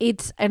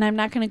I'm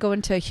not going to go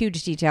into a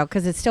huge detail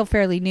because it's still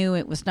fairly new.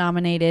 It was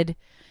nominated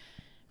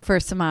for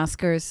some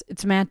Oscars.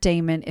 It's Matt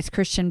Damon. It's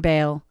Christian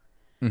Bale.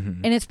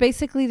 Mm-hmm. And it's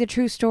basically the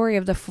true story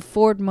of the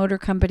Ford Motor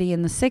Company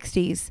in the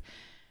 60s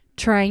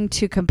trying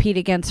to compete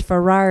against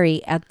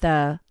Ferrari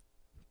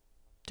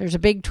there's a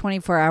big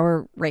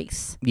 24-hour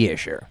race. Yeah,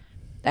 sure.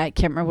 I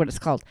can't remember what it's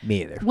called.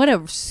 Me either. What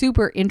a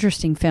super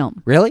interesting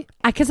film. Really?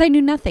 Because I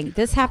knew nothing.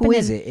 This happened Who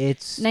is it?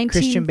 It's 19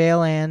 Christian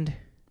Bale and...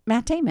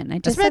 Matt Damon. I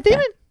just That's said Matt Damon?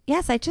 that.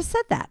 Yes, I just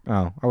said that.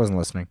 Oh, I wasn't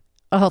listening.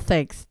 Oh,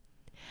 thanks.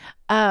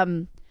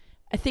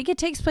 I think it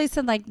takes place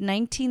in like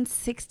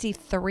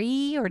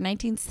 1963 or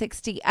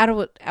 1960.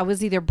 I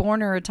was either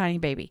born or a tiny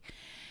baby.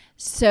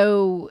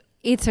 So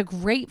it's a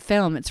great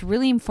film. It's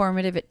really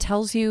informative. It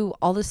tells you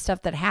all the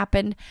stuff that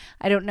happened.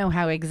 I don't know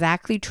how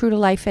exactly true to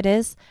life it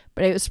is,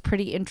 but it was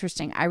pretty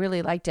interesting. I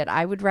really liked it.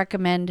 I would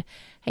recommend,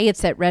 hey,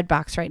 it's at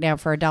Redbox right now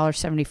for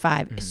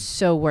 $1.75. It's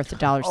so worth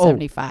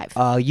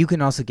 $1.75. You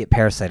can also get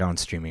Parasite on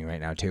streaming right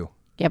now, too.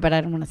 Yeah, but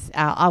I don't want to.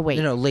 I'll wait.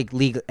 No, like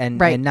legal,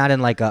 and Right. and not in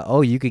like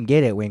a you can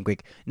get it wink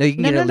wink. No, you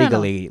can get it No.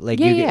 legally. Like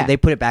Yeah. they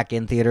put it back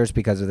in theaters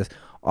because of this.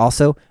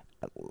 Also,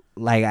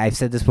 like I've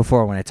said this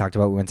before when I talked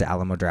about we went to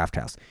Alamo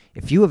Drafthouse.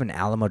 If you have an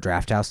Alamo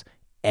Drafthouse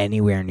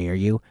anywhere near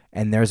you,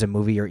 and there's a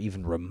movie you're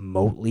even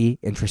remotely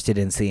interested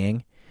in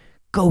seeing,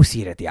 go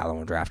see it at the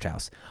Alamo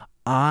Drafthouse.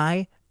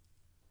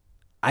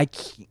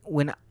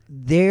 When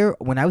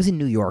I was in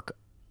New York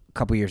a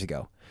couple years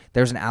ago,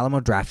 there's an Alamo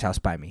Drafthouse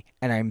by me,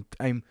 and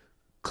I'm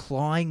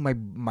clawing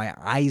my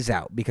eyes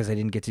out because I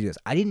didn't get to do this.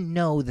 I didn't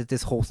know that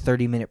this whole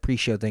 30-minute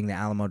pre-show thing the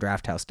Alamo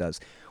Drafthouse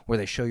does, where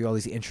they show you all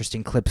these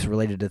interesting clips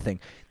related to the thing.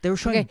 They were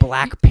showing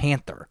Black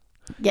Panther.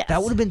 Yes.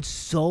 That would have been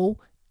so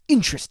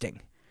interesting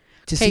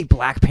to Hey. see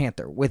Black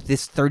Panther with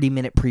this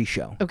 30-minute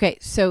pre-show. Okay,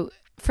 so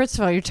first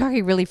of all, you're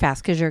talking really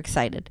fast because you're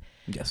excited.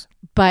 Yes.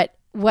 But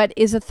what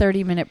is a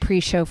 30-minute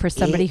pre-show for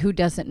somebody who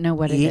doesn't know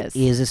what it is?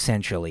 It is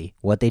essentially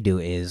what they do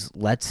is,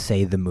 let's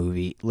say the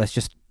movie, let's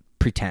just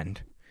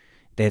pretend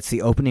that it's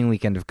the opening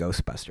weekend of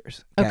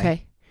Ghostbusters.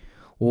 Okay.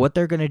 Well, what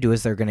they're going to do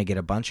is they're going to get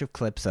a bunch of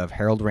clips of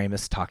Harold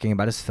Ramis talking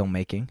about his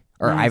filmmaking,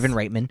 or Nice. Ivan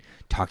Reitman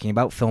talking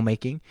about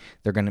filmmaking.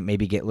 They're going to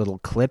maybe get little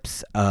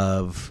clips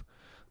of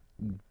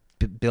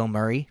Bill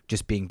Murray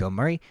just being Bill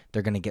Murray.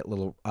 They're going to get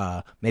little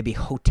maybe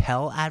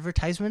hotel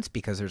advertisements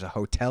because there's a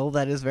hotel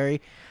that is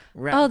very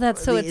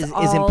it's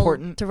all is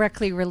important.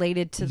 directly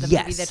related to the movie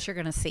Yes. that you're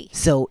going to see.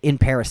 So in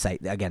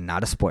Parasite, again,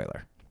 not a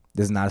spoiler.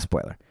 This is not a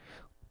spoiler.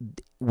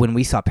 When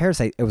we saw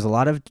Parasite, it was a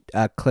lot of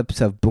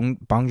clips of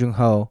Bong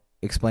Joon-ho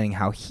explaining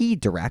how he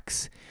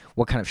directs,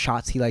 what kind of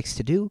shots he likes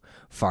to do,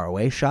 far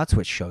away shots,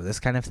 which show this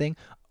kind of thing,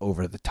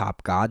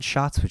 over-the-top God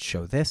shots, which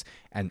show this,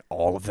 and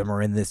all of them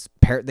are in this.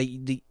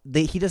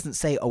 He doesn't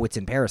say, oh, it's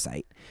in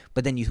Parasite,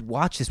 but then you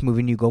watch this movie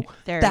and you go,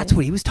 that's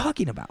what he was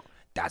talking about.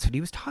 That's what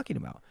he was talking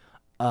about.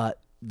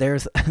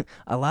 There's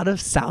a lot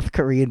of South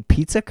Korean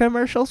pizza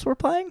commercials were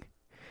playing,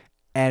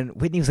 and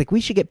Whitney was like,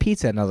 we should get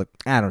pizza, and I was like,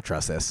 I don't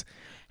trust this.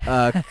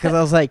 Because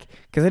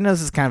I know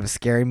this is kind of a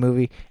scary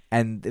movie,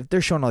 and if they're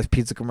showing all these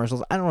pizza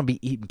commercials, I don't want to be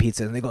eating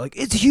pizza, and they go like,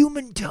 it's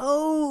human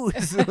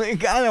toes.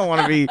 Like, I don't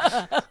want to be,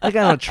 like, I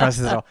don't trust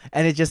this at all.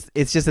 And it's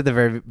just at the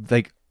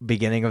very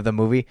beginning of the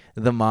movie,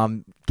 the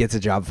mom gets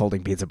a job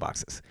folding pizza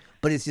boxes,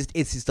 but it's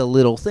just a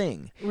little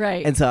thing,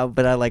 Right. And so,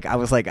 but I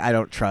was like, I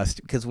don't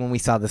trust, because when we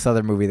saw this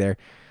other movie there,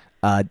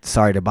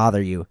 Sorry to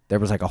Bother You, there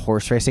was like a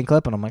horse racing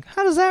clip, and I'm like,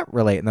 how does that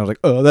relate? And I was like,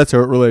 oh, that's how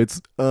it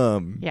relates.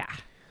 Yeah.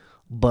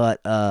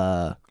 But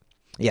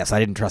yes, I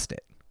didn't trust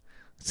it,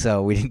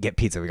 so we didn't get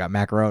pizza. We got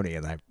macaroni,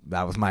 and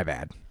that was my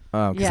bad.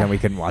 Because then we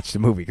couldn't watch the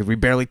movie because we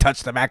barely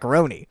touched the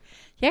macaroni.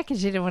 Yeah,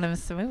 because you didn't want to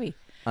miss the movie.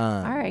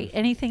 All right.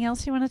 Anything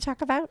else you want to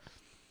talk about?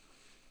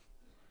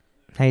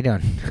 How you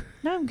doing?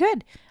 No, I'm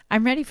good.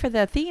 I'm ready for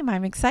the theme.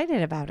 I'm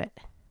excited about it.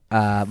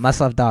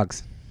 Must Love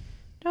Dogs.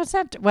 No, it's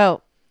not.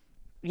 Well,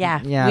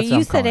 yeah. Yeah, that's what You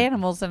I'm said calling it.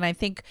 animals, and I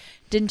think,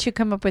 didn't you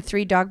come up with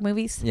 3 dog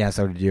movies? Yeah,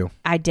 so did you.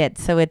 I did.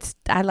 So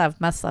I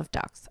Must Love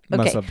Dogs.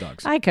 Okay. Must Love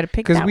Dogs. I could have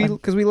picked that one.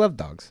 Because we love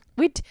dogs.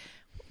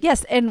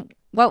 Yes, and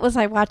what was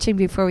I watching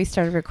before we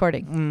started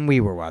recording? We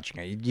were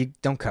watching it. You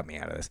don't cut me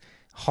out of this.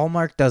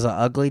 Hallmark does an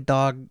ugly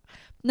dog.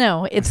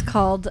 No, it's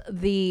called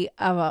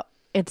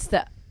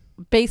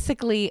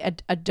basically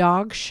a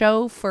dog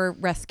show for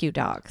rescue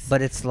dogs.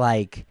 But it's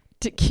like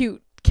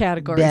Cute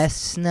categories.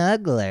 Best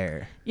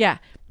Snuggler. Yeah.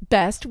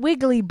 Best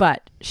wiggly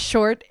butt,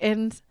 short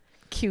and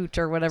cute,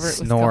 or whatever it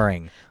was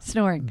Snoring. called.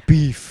 Snoring.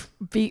 Beef.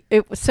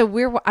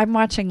 I'm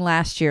watching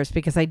last year's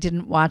because I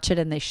didn't watch it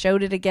and they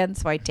showed it again,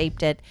 so I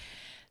taped it.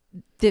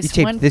 You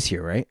taped this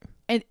year, right?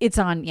 It's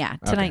on, tonight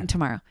Okay. and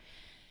tomorrow.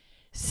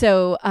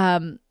 So,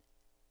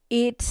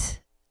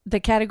 the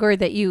category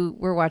that you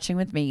were watching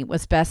with me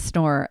was Best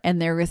Snorer,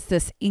 and there was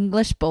this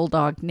English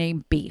bulldog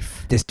named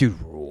Beef. This dude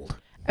ruled.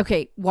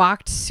 Okay,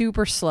 walked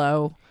super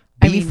slow.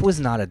 Beef was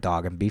not a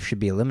dog, and Beef should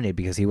be eliminated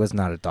because he was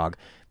not a dog.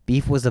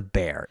 Beef was a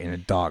bear in a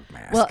dog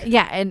mask. Well,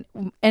 yeah, and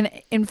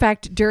in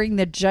fact, during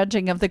the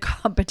judging of the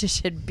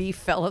competition, Beef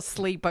fell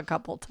asleep a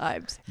couple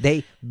times.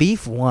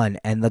 Beef won,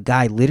 and the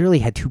guy literally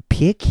had to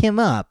pick him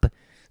up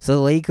so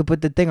the lady could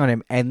put the thing on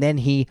him, and then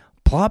he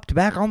plopped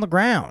back on the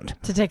ground.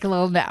 To take a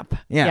little nap.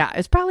 Yeah.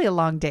 It's probably a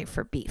long day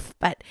for beef.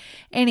 But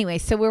anyway,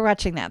 so we're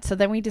watching that. So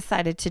then we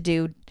decided to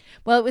do,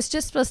 well, it was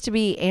just supposed to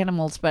be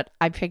animals, but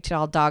I picked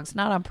all dogs,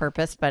 not on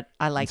purpose, but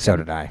I like So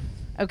them. did I.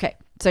 Okay.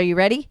 So you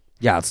ready?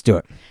 Yeah, let's do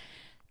it.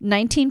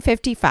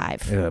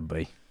 1955, Oh,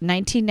 boy.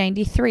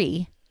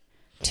 1993,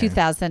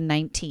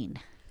 2019.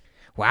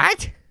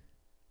 What?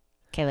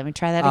 Okay, let me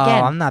try that Oh,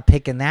 again. I'm not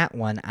picking that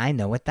one. I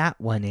know what that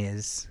one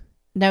is.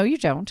 No, you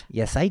don't.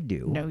 Yes, I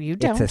do. No, you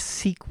don't. It's a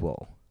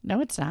sequel. No,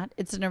 it's not.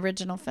 It's an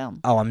original film.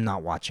 Oh, I'm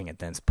not watching it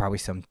then. It's probably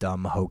some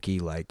dumb, hokey,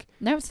 like...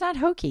 No, it's not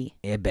hokey.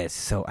 I bet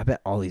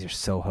all these are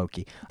so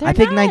hokey. They're I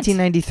picked not.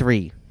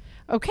 1993.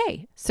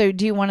 Okay, so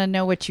do you want to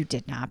know what you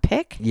did not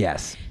pick?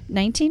 Yes.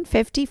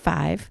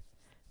 1955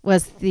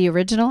 was the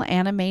original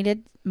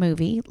animated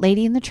movie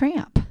Lady and the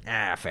Tramp.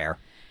 Fair.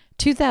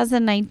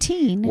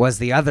 2019. Was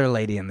the other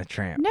Lady in the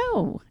Tramp.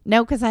 No,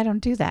 because I don't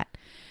do that.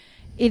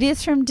 It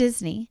is from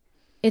Disney.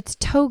 It's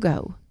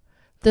Togo.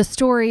 The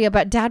story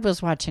about Dad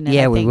was watching it.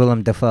 Yeah, I with think.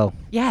 Willem Dafoe.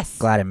 Yes.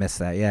 Glad I missed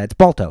that. Yeah, it's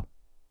Balto.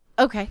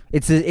 Okay.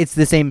 It's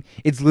the same.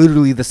 It's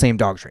literally the same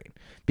dog strain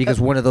because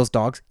one of those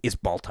dogs is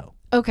Balto.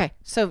 Okay.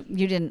 So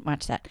you didn't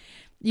watch that.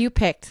 You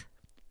picked.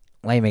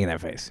 Why are you making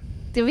that face?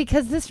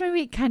 Because this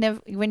movie kind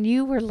of, when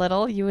you were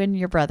little, you and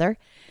your brother,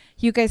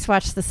 you guys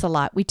watched this a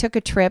lot. We took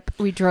a trip.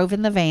 We drove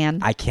in the van.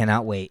 I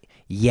cannot wait.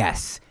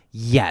 Yes.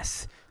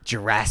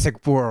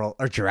 Jurassic World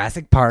or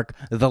Jurassic Park,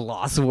 The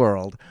Lost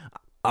World.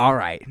 All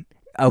right.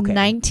 Okay.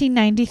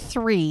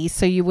 1993,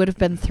 so you would have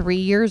been 3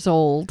 years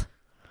old.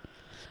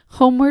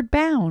 Homeward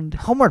Bound.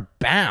 Homeward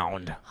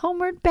Bound.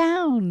 Homeward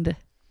Bound.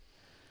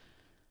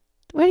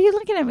 What are you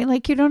looking at me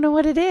like you don't know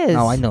what it is?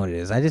 Oh, I know what it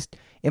is. I just,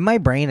 in my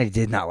brain, I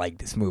did not like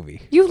this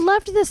movie. You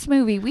loved this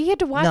movie. We had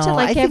to watch it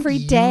like every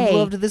day. You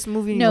loved this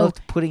movie and No. you loved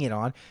putting it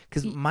on.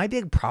 Because my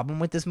big problem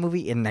with this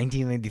movie in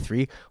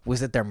 1993 was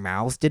that their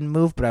mouths didn't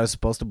move, but I was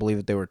supposed to believe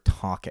that they were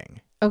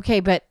talking. Okay,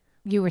 but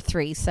you were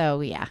 3,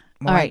 so yeah.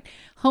 Well, All right.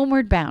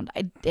 Homeward Bound.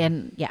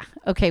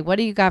 Okay, what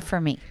do you got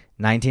for me?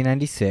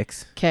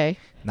 1996, Okay.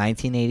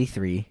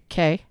 1983,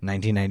 Okay.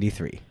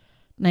 1993.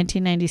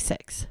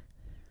 1996.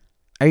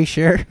 Are you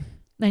sure?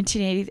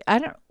 1980. I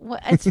don't.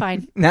 What? It's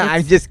fine. No,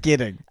 I'm just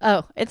kidding.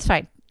 Oh, it's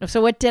fine.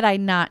 So what did I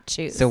not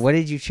choose? So what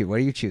did you choose? What are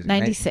you choosing?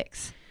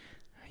 96.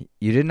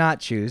 You did not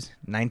choose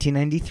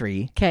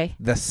 1993, Okay.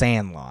 The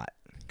Sandlot.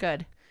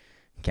 Good.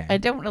 Okay. I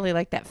don't really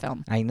like that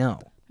film. I know.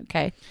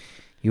 Okay.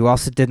 You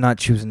also did not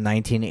choose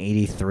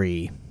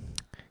 1983,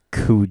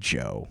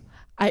 Cujo.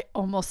 I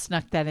almost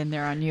snuck that in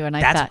there on you, and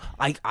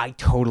I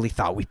totally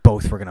thought we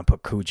both were gonna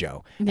put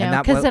Cujo.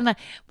 no, because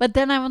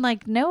then I'm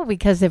like, no,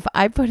 because if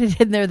I put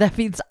it in there, that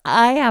means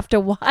I have to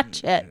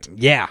watch it,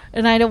 Yeah.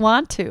 and I don't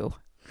want to.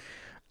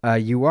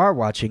 You are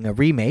watching a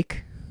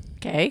remake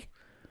Okay.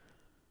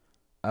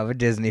 of a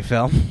Disney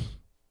film.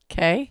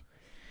 Okay.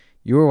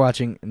 You were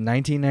watching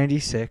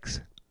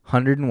 1996,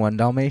 101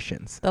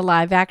 Dalmatians. The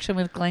live action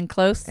with Glenn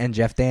Close. And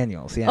Jeff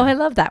Daniels. Yeah. Oh, I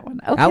love that one.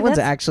 Okay, that one's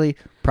that's- actually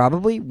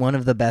probably one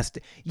of the best.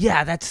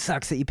 Yeah, that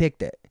sucks that you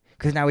picked it.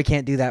 Because now we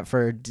can't do that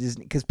for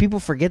Disney. Because people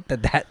forget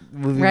that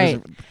movie Right.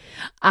 was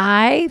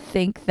I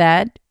think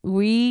that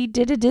we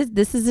did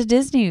this is a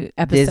Disney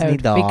episode. Disney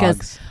dogs.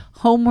 Because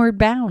Homeward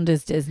Bound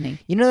is Disney.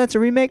 You know that's a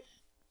remake?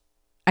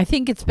 I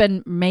think it's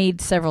been made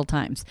several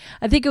times.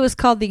 I think it was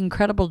called The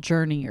Incredible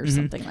Journey or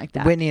something like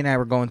that. Whitney and I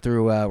were going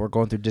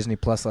through Disney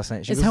Plus last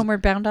night. She Is goes,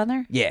 Homeward Bound on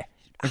there? Yeah.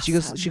 And she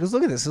Awesome. goes,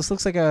 look at this. This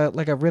looks like a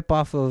rip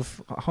off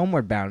of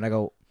Homeward Bound. And I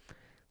go,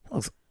 that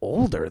looks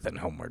older than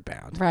Homeward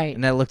Bound. Right.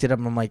 And I looked it up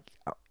and I'm like,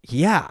 oh,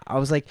 yeah. I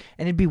was like,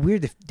 and it'd be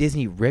weird if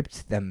Disney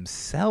ripped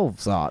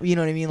themselves off. You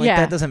know what I mean? Like, Yeah.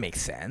 that doesn't make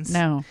sense.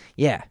 No.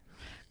 Yeah.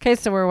 Okay,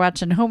 so we're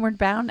watching Homeward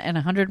Bound and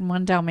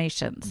 101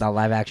 Dalmatians. The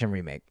live action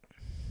remake.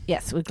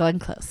 Yes, with Glenn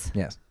Close.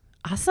 Yes.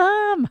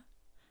 Awesome.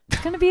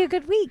 It's going to be a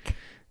good week.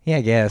 Yeah,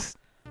 I guess.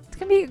 It's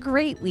going to be a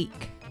great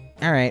week.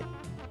 All right.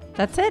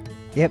 That's it.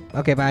 Yep.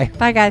 Okay, bye.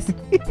 Bye, guys.